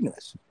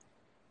 Ignorance.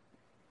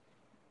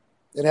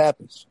 It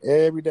happens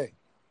every day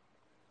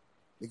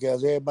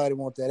because everybody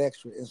wants that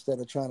extra instead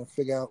of trying to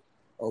figure out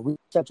or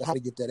research how to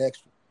get that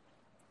extra.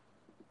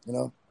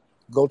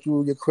 Go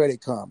through your Credit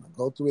Karma.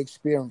 Go through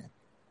Experian.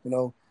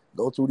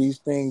 Go through these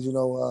things.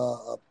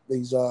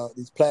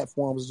 These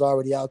platforms is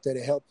already out there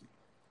to help you.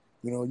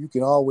 You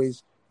can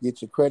always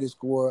get your credit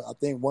score, I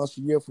think, once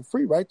a year for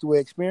free, right, through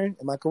Experian.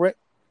 Am I correct?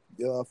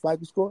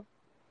 FICO score?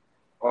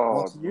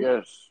 Once a year?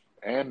 Yes,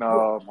 and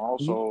Yeah.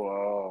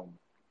 also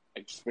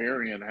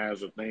Experian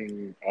has a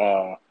thing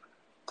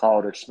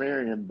called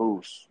Experian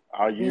Boost.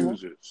 I Mm-hmm.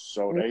 use it,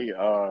 so Pay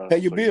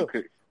your bills.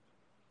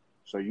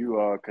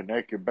 you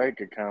connect your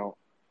bank account.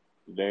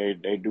 They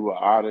do an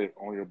audit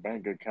on your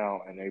bank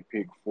account and they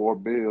pick 4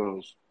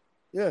 bills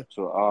Yeah.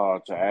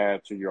 to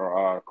add to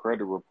your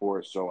credit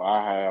report. So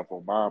I have,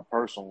 for mine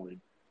personally,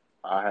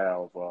 I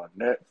have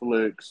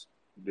Netflix,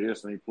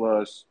 Disney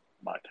Plus,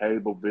 my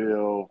cable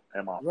bill,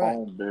 and my Right.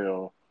 phone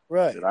bill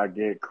Right. that I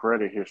get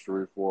credit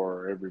history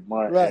for every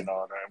month. Right. And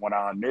when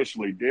I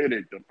initially did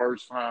it, the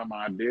first time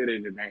I did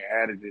it and they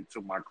added it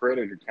to my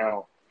credit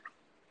account,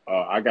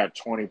 I got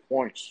 20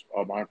 points.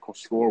 My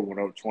score went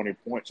up 20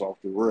 points off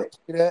the rip.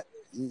 See that?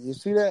 You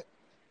see that?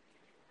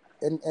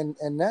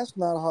 And that's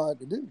not hard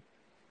to do.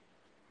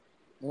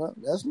 You know,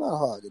 that's not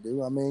hard to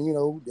do. I mean, you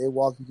know, they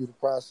walk you through the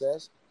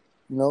process.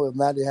 You know, if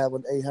not, they have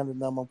an 800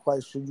 number. I'm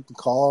quite sure you can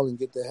call and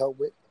get the help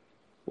with,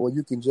 or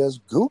you can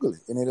just Google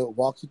it and it'll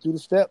walk you through the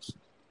steps.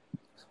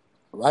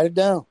 Write it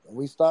down. And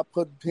we stopped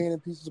putting pen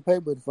and pieces of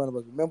paper in front of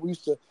us. Remember, we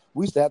used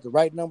to have to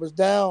write numbers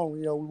down.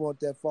 You know, we want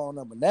that phone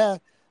number. Now,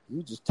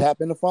 you just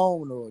tap in the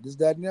phone or this,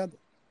 that, and the other.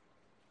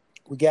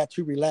 We got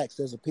too relaxed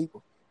as a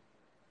people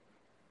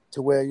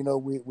to where, you know,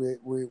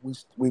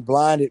 we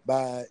blinded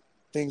by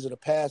things of the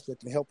past that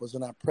can help us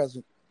in our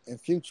present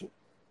and future.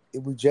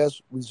 If we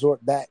just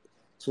resort back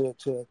to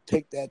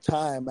take that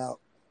time out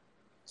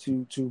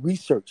to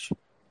research.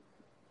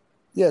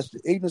 Yes, the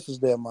ignorance is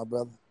there, my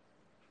brother.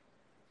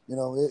 You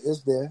know,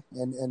 it's there,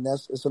 and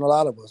it's in a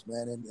lot of us,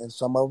 man. And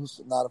some of us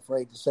are not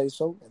afraid to say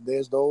so. And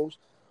there's those,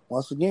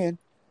 once again,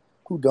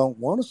 who don't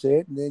want to say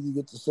it. And then you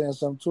get to saying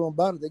something to them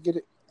about it. They get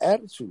an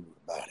attitude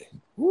about it.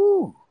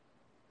 Woo!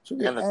 So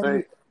you And get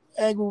the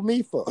angry with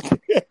me for.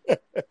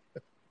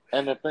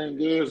 and the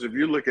thing is, if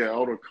you look at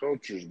other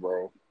cultures,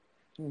 bro,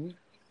 Mm-hmm.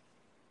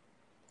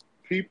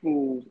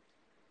 people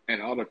in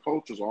other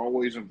cultures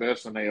always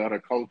invest in their other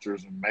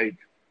cultures and make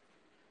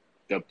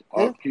the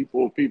Yeah,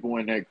 people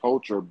in that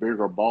culture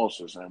bigger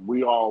bosses, and we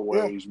yeah,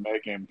 always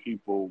making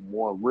people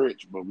more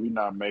rich, but we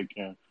not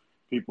making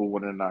people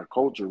within our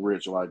culture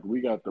rich. Like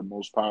we got the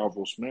most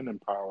powerful spending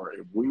power.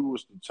 If we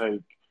was to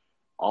take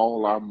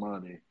all our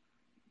money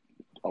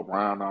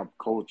around our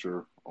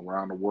culture,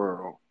 around the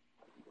world,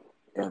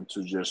 and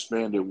to just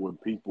spend it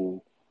with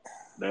people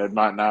that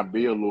might not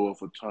be a Louis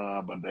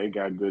Vuitton, but they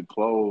got good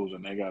clothes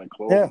and they got a yeah,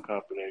 clothing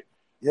company,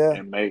 yeah,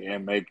 and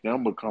make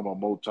them become a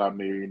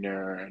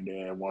multimillionaire, and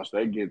then once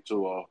they get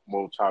to a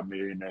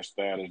multimillionaire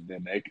status,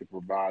 then they can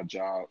provide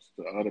jobs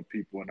to other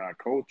people in our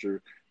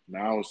culture.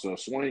 Now it's a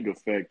swing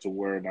effect to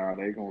where now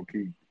they're gonna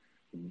keep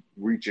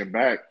reaching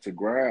back to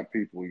grab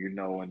people,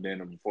 and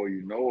then before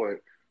you know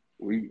it,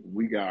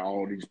 we got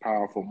all these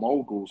powerful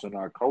moguls in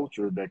our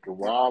culture that can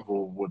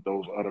rival with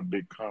those other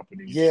big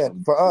companies yeah.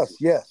 from. For us,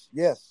 yes,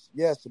 yes,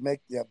 yes, to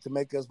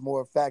make us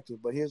more effective.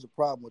 But here's the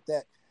problem with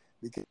that,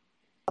 because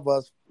of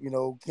us, you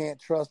know, can't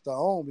trust our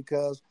own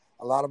because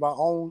a lot of our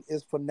own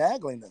is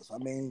finagling us. I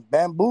mean,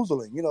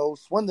 bamboozling, you know,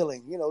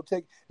 swindling, you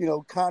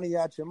know, conning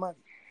out your money.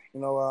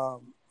 You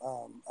know,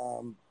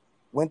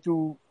 went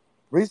through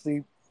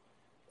recently.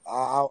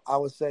 I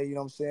would say, you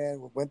know what I'm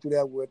saying, went through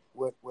that with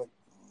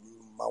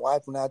my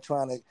wife and I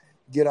trying to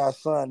get our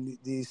son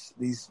these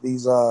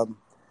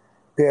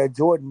pair of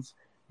Jordans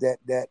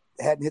that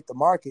hadn't hit the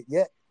market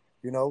yet,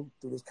 you know,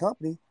 through this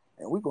company,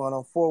 and we're going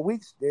on 4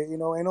 weeks. There, you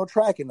know, ain't no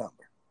tracking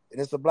number,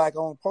 and it's a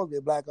supposed to be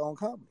a black owned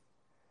company.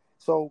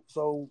 So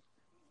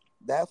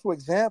that's for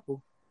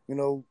example, you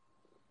know,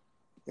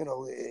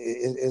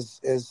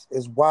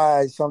 is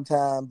why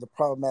sometimes the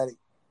problematic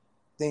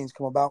things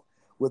come about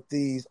with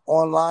these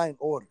online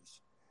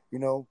orders. You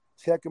know,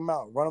 check them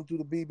out, run them through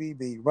the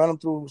BBB, run them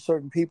through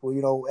certain people.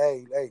 You know,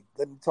 hey,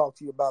 let me talk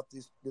to you about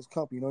this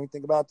company. You know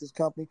anything about this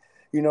company?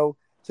 You know,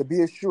 to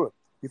be assured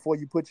before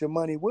you put your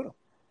money with them.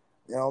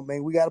 You know,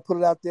 man, we got to put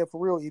it out there for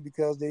real,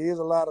 because there is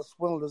a lot of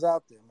swindlers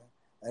out there, man,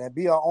 and it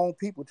be our own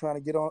people trying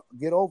to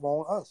get over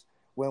on us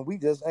when we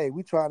just, hey,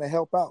 we trying to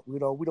help out. You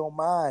know, we don't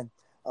mind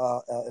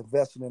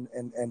investing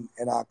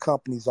in our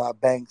companies, our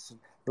banks, and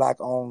black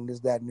owned, this,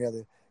 that, and the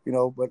other. You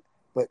know, but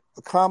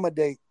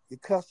accommodate your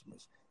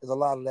customers. There's a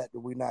lot of that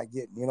we're not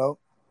getting. You know,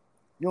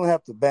 you don't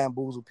have to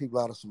bamboozle people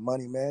out of some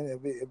money, man.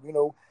 If you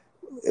know,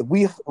 if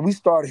we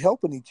start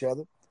helping each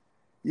other,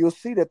 you'll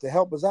see that the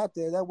help is out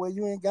there. That way,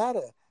 you ain't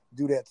gotta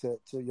do that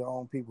to your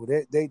own people.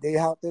 They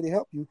out there to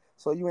help you,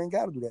 so you ain't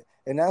gotta do that.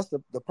 And that's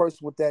the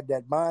person with that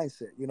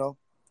mindset. You know,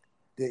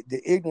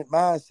 the ignorant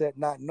mindset,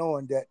 not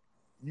knowing that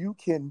you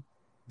can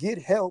get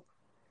help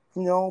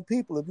from your own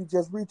people if you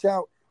just reach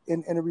out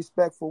in a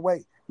respectful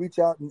way. Reach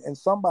out and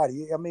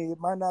somebody, I mean, it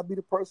might not be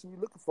the person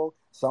you're looking for.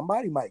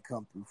 Somebody might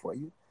come through for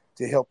you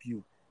to help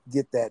you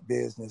get that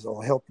business,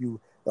 or help you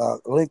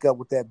link up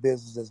with that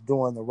business that's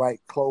doing the right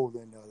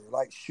clothing,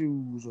 like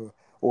shoes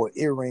or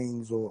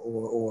earrings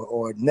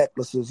or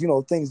necklaces, you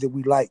know, things that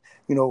we like,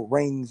 you know,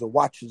 rings or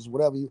watches,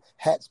 whatever,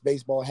 hats,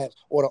 baseball hats,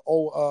 or the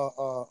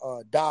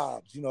old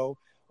Dobbs, you know,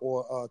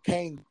 or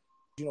Kane,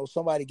 you know,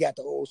 somebody got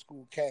the old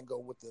school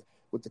Kango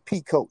with the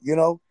pea coat, you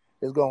know,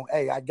 is going,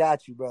 hey, I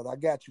got you, brother, I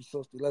got you,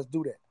 sister, let's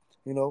do that,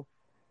 you know.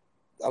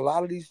 A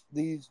lot of these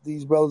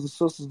brothers and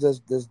sisters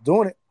that's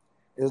doing it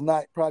is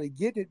not probably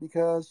getting it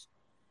because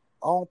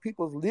our own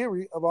people's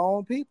leery of our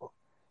own people.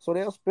 So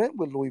they'll spend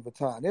with Louis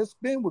Vuitton, they'll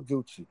spend with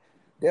Gucci,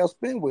 they'll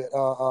spend with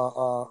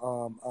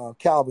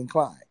Calvin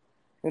Klein.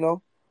 You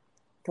know,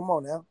 come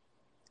on now,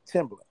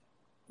 Timberland.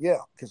 Yeah,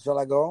 shall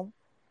I go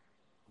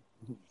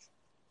on?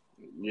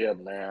 Yeah,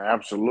 man,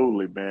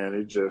 absolutely, man.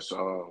 It just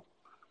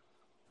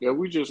yeah,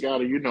 we just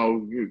gotta,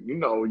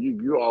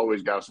 you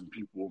always got some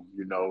people,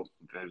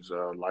 as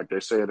like they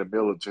say in the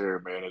military,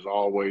 man, there's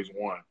always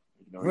one.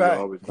 You know,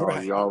 Right.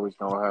 Right. you always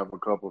gonna have a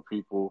couple of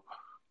people,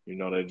 you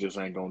know, that just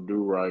ain't gonna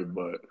do right.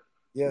 But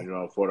Yeah. you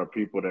know, for the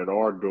people that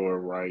are doing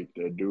right,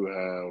 that do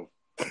have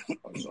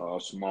a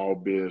small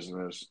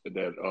business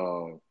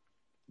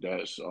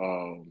that's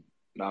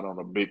not on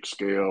a big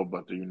scale,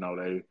 but you know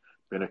they've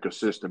been a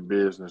consistent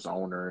business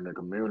owner in the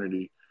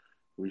community.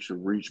 We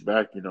should reach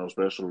back, you know,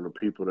 especially the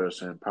people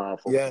that's in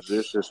powerful Yes.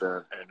 positions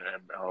and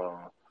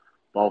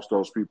boss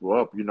those people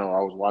up. You know,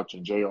 I was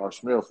watching J.R.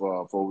 Smith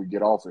before we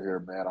get off of here,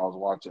 man. I was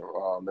watching,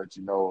 let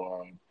you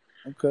know,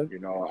 Okay. you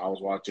know, I was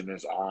watching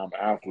this I'm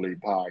Athlete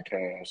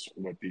podcast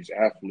with these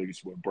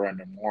athletes with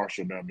Brandon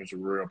Marshall. Them, it's a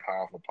real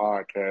powerful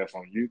podcast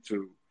on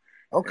YouTube,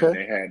 and Okay.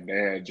 they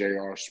had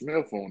J.R.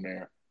 Smith on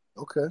there.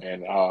 Okay.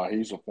 And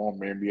he's a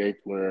former NBA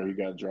player. He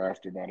got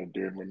drafted by the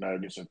Denver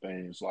Nuggets and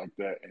things like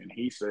that. And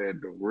he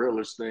said the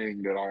realest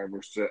thing that I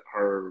ever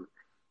heard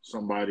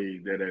somebody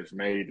that has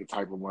made the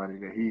type of money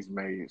that he's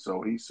made.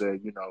 So he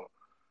said, you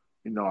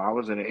know, I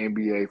was in the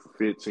NBA for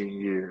 15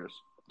 years.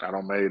 I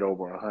don't made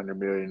over $100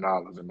 million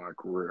in my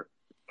career.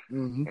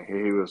 Mm-hmm.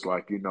 And he was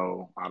like, you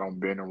know, I don't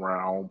been around.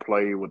 I don't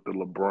play with the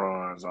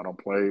LeBrons. I don't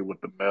play with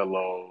the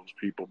Melos.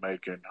 People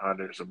making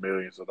hundreds of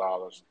millions of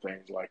dollars and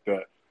things like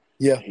that.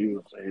 Yeah. And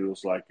he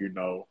was like, you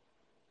know,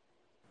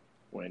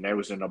 when they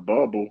was in a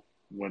bubble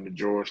when the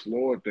George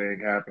Floyd thing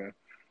happened,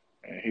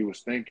 and he was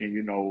thinking,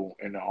 you know,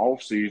 in the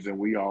off season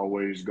we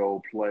always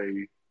go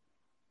play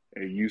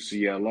at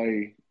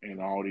UCLA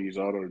and all these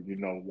other, you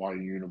know, white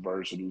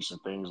universities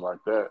and things like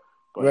that.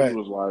 But Right.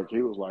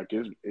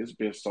 it's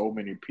been so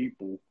many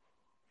people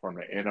from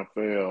the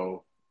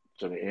NFL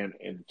to the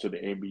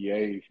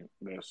NBA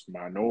that's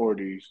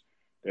minorities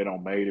that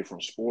don't made it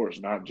from sports,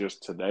 not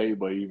just today,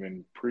 but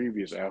even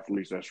previous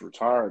athletes that's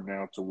retired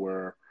now, to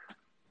where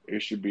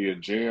it should be a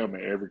gym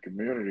in every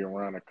community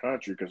around the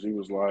country. Because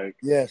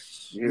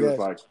Yes. he was Yes.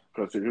 like,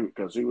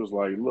 because he was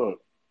like,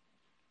 look,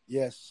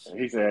 Yes.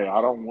 he said,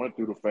 I don't went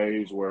through the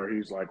phase where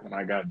he's like, when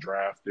I got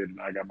drafted and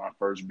I got my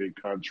first big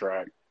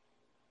contract,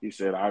 he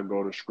said, I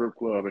go to strip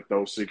club and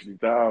throw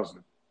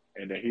 60,000.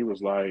 And then he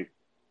was like,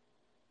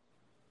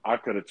 I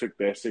could have took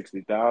that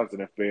 60,000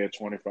 and fed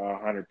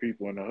 2,500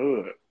 people in the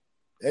hood.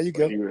 There you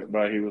But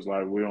go. he was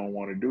like, we don't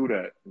want to do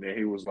that. And then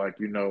he was like,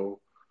 you know,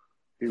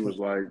 he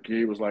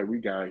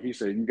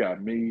said, you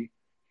got me.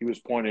 He was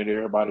pointing at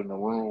everybody in the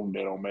room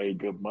that don't make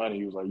good money.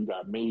 He was like, you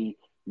got me,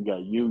 you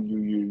got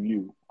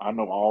you. I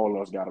know all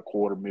of us got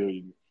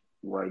 $250,000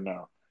 right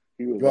now.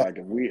 He was Right.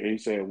 like, he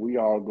said, we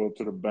all go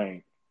to the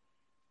bank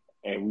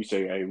and we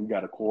say, hey, we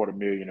got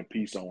 $250,000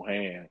 apiece on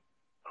hand.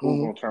 Mm-hmm.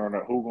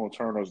 Who gonna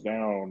turn us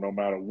down no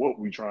matter what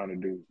we trying to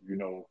do,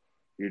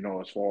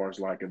 as far as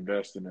like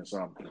investing in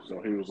something.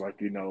 So he was like,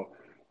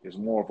 it's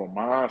more of a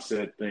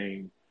mindset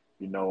thing.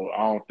 I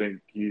don't think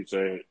he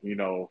said,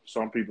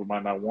 some people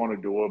might not want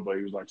to do it, but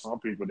he was like, some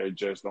people they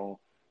just don't,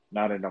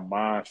 not in the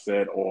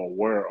mindset or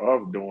aware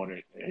of doing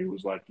it. And he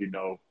was like, and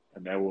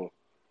that will,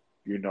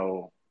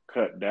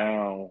 cut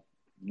down,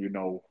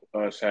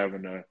 us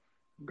having to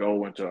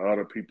go into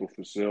other people's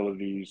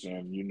facilities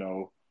and,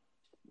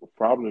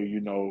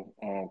 probably,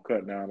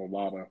 cut down a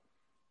lot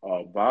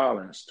of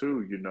violence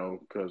too,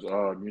 because,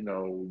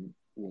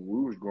 when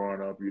we was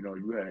growing up,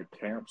 you had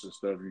camps and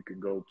stuff you could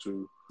go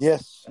to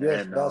Yes.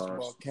 Yes. and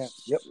Basketball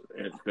camps. Yep.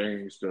 and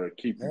things to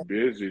keep you Yep.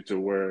 busy to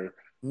where you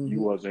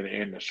Mm-hmm. wasn't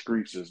in the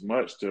streets as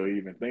much to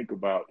even think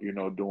about,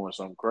 doing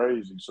something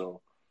crazy.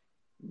 So,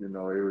 it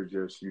was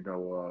just,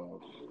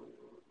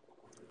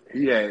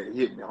 he had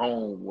hit me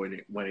home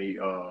when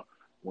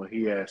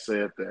he had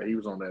said that. He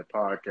was on that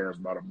podcast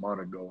about a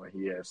month ago, and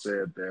he had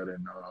said that,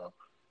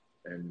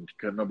 and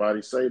couldn't nobody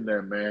say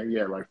that, man. He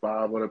had like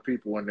 5 other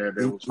people in there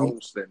that was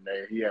hosting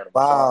there. He had them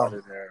Wow. tied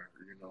in there,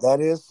 That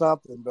is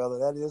something, brother.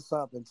 That is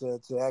something to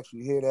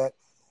actually hear that.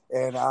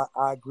 And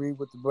I agree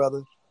with the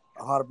brother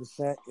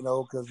 100%,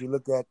 because you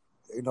look at,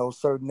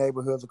 certain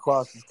neighborhoods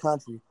across this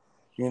country,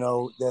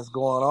 that's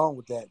going on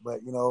with that.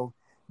 But,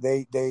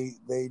 they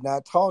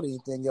not taught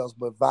anything else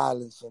but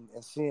violence and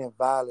seeing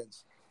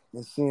violence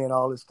and seeing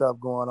all this stuff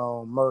going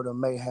on, murder,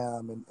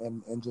 mayhem,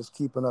 and just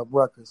keeping up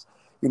records,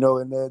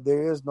 and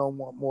there is no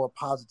more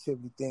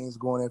positivity things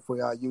going in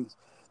for our youth.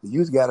 The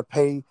youth got to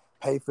pay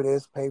for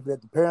this, pay for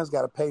that. The parents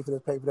got to pay for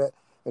this, pay for that.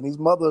 And these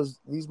mothers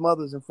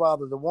and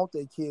fathers that want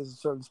their kids in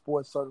certain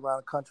sports, certain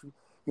around the country,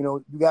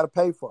 you got to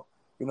pay for them.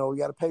 You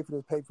got to pay for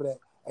this, pay for that.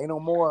 Ain't no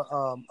more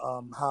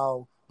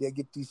how they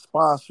get these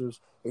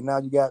sponsors. And now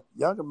you got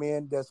younger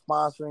men that's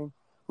sponsoring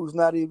who's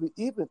not even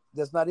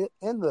that's not in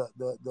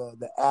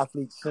the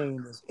athlete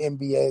scene, this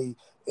NBA,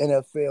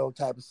 NFL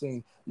type of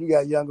scene. You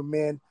got younger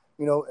men,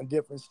 in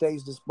different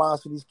states to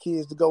sponsor these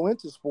kids to go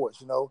into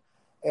sports,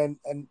 and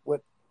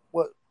what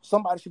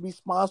somebody should be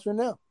sponsoring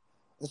them,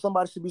 and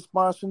somebody should be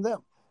sponsoring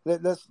them.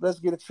 Let's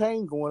get a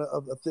chain going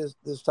of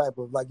this type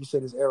of, like you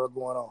said, this era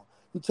going on.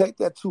 You take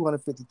that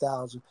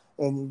 250,000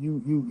 and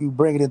you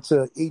bring it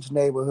into each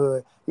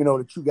neighborhood,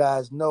 that you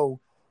guys know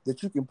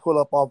that you can pull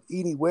up off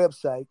any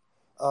website.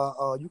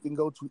 You can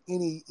go to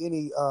any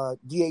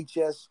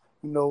DHS,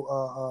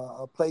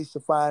 a place to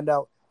find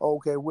out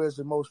okay, where's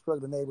the most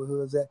struggling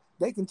neighborhoods at?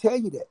 They can tell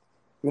you that.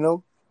 You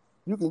know,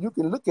 you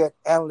can look at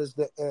analysts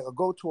that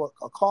go to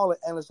a call an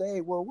analyst, say,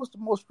 hey, well, what's the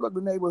most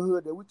struggling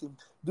neighborhood that we can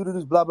do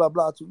this blah blah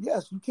blah to?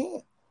 Yes, you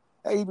can.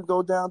 They even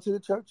go down to the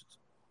churches.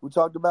 We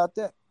talked about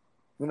that.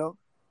 You know,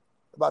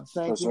 about the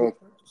same thing with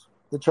churches.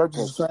 The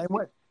churches the same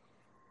way.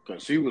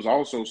 Because he was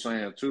also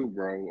saying too,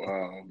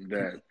 bro,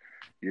 that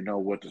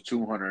with the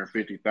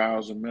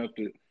 250,000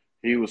 method,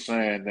 he was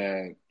saying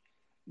that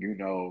you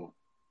know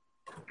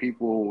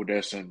people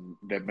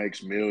that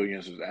makes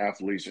millions as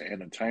athletes and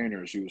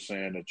entertainers. He was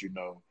saying that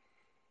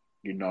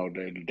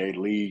they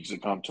leagues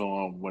that come to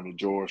him when the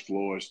George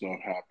Floyd stuff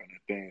happened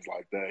and things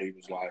like that. He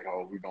was like,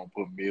 "Oh, we're gonna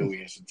put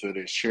millions into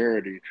this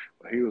charity,"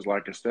 but he was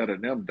like, instead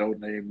of them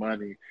donating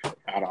money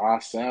out of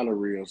our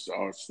salary or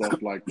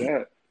stuff like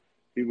that,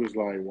 he was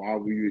like, "Why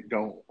we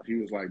don't?" He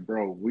was like,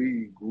 "Bro,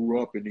 we grew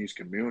up in these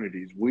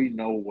communities. We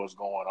know what's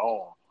going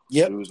on." He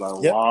Yep. was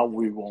like, Yep. "Why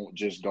we won't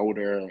just go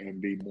there and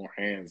be more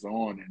hands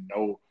on and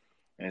know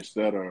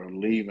instead of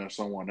leaving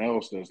someone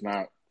else that's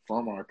not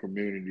from our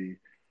community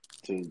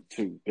to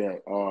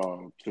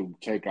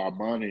take our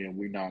money and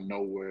we not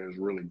know where it's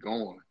really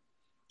going."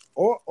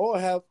 Or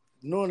have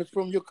knowing it's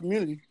from your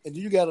community, and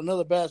you got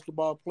another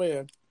basketball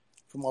player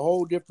from a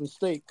whole different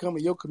state coming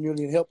to your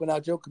community and helping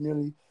out your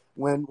community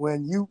when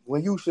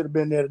you should have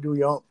been there to do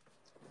your own.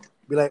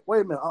 Be like,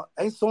 wait a minute,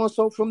 ain't so and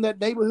so from that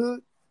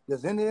neighborhood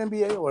that's in the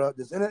NBA or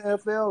that's in the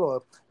NFL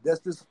or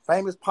that's this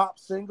famous pop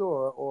singer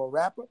or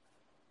rapper?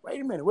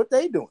 Wait a minute, what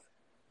they doing?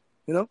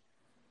 You know?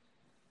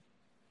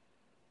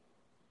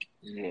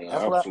 Yeah,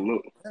 That's what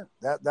absolutely.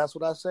 that's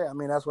what I say. I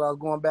mean, that's what I was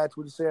going back to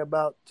what you said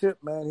about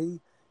Tip, man.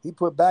 He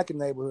put back in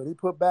the neighborhood. He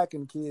put back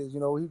in the kids.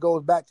 You know, he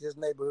goes back to his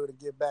neighborhood and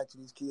give back to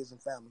these kids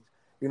and families.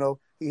 You know,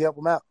 he help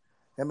them out.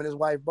 Him and his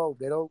wife both.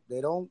 They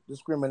don't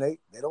discriminate.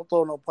 They don't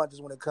throw no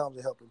punches when it comes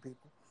to helping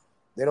people.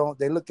 They don't.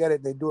 They look at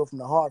it. They do it from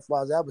the heart, as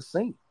far as I've ever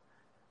seen.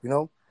 You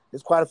know,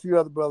 there's quite a few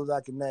other brothers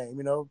I can name.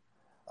 You know,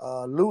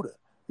 Luda.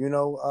 You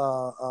know,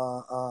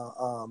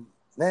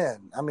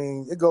 man. I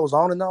mean, it goes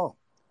on and on.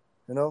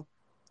 You know,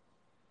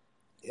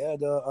 yeah.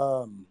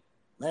 The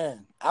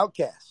man,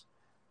 Outcast.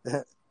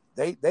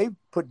 they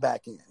put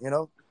back in. You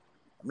know,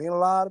 I mean, a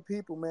lot of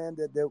people, man,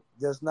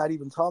 that's not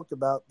even talked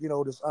about. You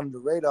know, that's under the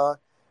radar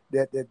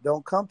that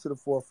don't come to the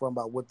forefront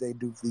about what they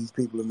do for these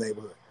people in the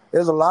neighborhood.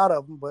 There's a lot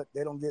of them, but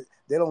they don't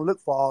look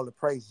for all the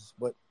praises,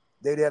 but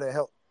they there to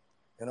help.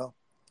 You know.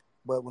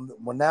 But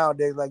when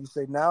nowadays, like you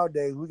say,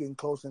 nowadays we're getting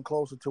closer and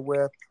closer to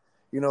where,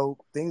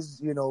 things,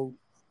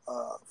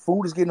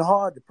 food is getting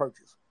hard to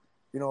purchase.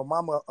 You know,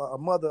 a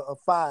mother of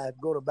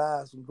 5 go to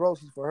buy some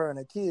groceries for her and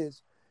her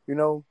kids. You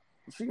know,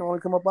 she can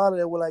only come up out of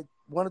there with like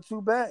 1 or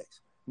 2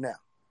 bags. Now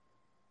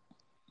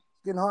it's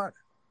getting harder.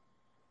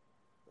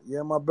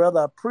 Yeah, my brother,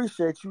 I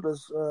appreciate you.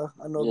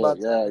 I know Yeah, about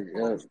yeah, time.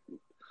 yeah,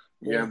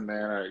 yeah, Yeah.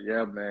 man.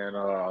 Yeah, man.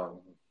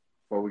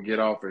 Before we get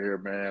off of here,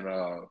 man,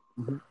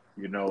 Mm-hmm.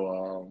 you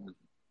know,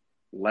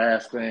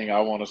 last thing I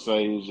want to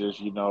say is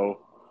just,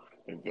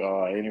 if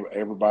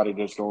everybody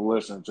that's gonna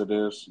listen to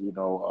this, if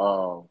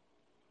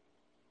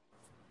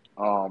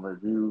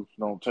you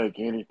don't take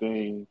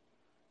anything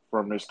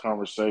from this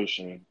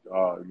conversation,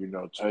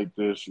 take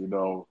this,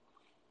 you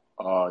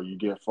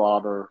get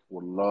father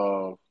with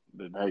love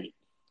than hate.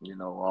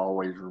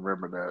 Always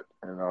remember that,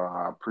 and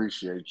I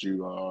appreciate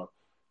you,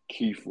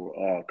 Keith,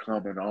 for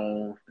coming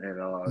on. And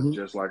Mm-hmm.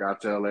 just like I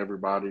tell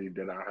everybody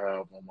that I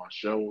have on my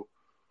show,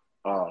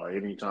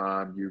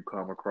 anytime you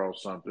come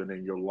across something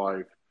in your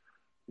life,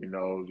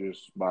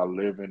 just by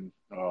living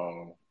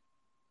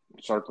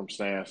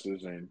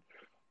circumstances and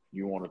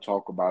you want to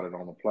talk about it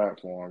on the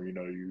platform,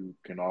 you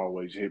can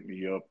always hit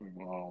me up and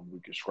we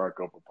can strike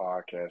up a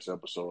podcast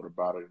episode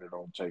about it. It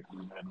don't take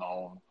me that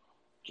long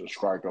to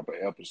strike up an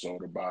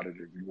episode about it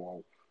if you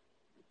want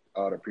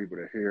other people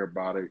to hear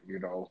about it,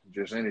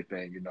 just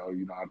anything,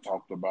 I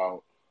talked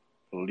about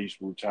police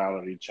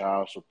brutality,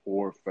 child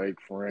support, fake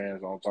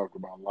friends. I talked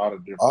about a lot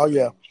of Oh different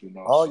yeah. things,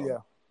 Oh yeah.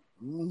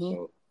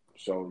 Mm-hmm.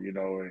 so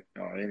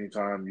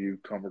anytime you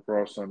come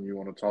across something you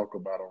want to talk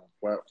about on a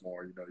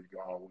platform, you can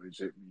always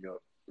hit me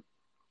up.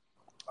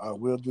 I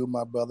will do,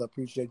 my brother.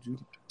 Appreciate you.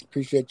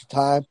 Appreciate your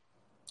time.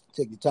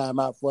 Take your time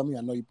out for me.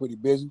 I know you're pretty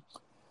busy,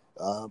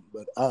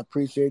 but I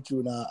appreciate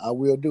you, and I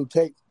will do.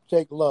 Take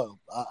love.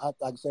 I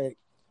like I say,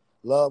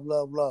 love,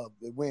 love, love.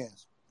 It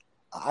wins.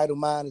 An idle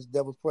mind is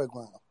devil's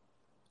playground.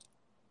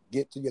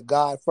 Get to your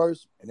God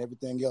first, and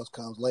everything else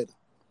comes later.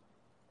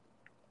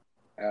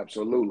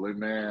 Absolutely,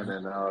 man.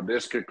 And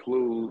this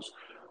concludes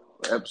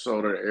the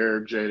episode of the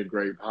Eric J. the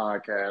Great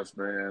podcast,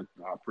 man.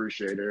 I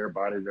appreciate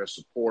everybody that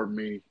support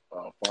me.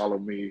 Follow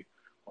me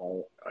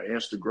on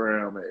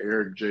Instagram at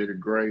Eric J. the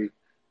Great,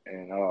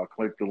 and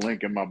click the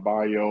link in my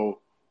bio,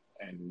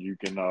 and you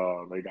can.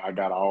 I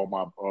got all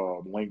my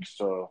links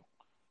to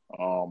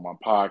my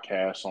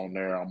podcast on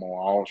there. I'm on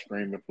all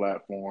streaming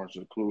platforms,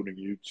 including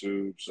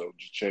YouTube. So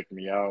just check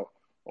me out,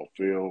 or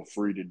feel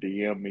free to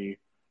DM me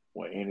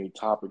with any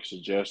topic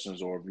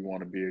suggestions, or if you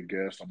want to be a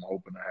guest, I'm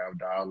open to have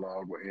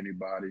dialogue with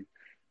anybody.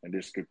 And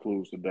this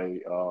concludes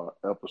today's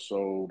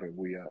episode, and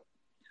we out.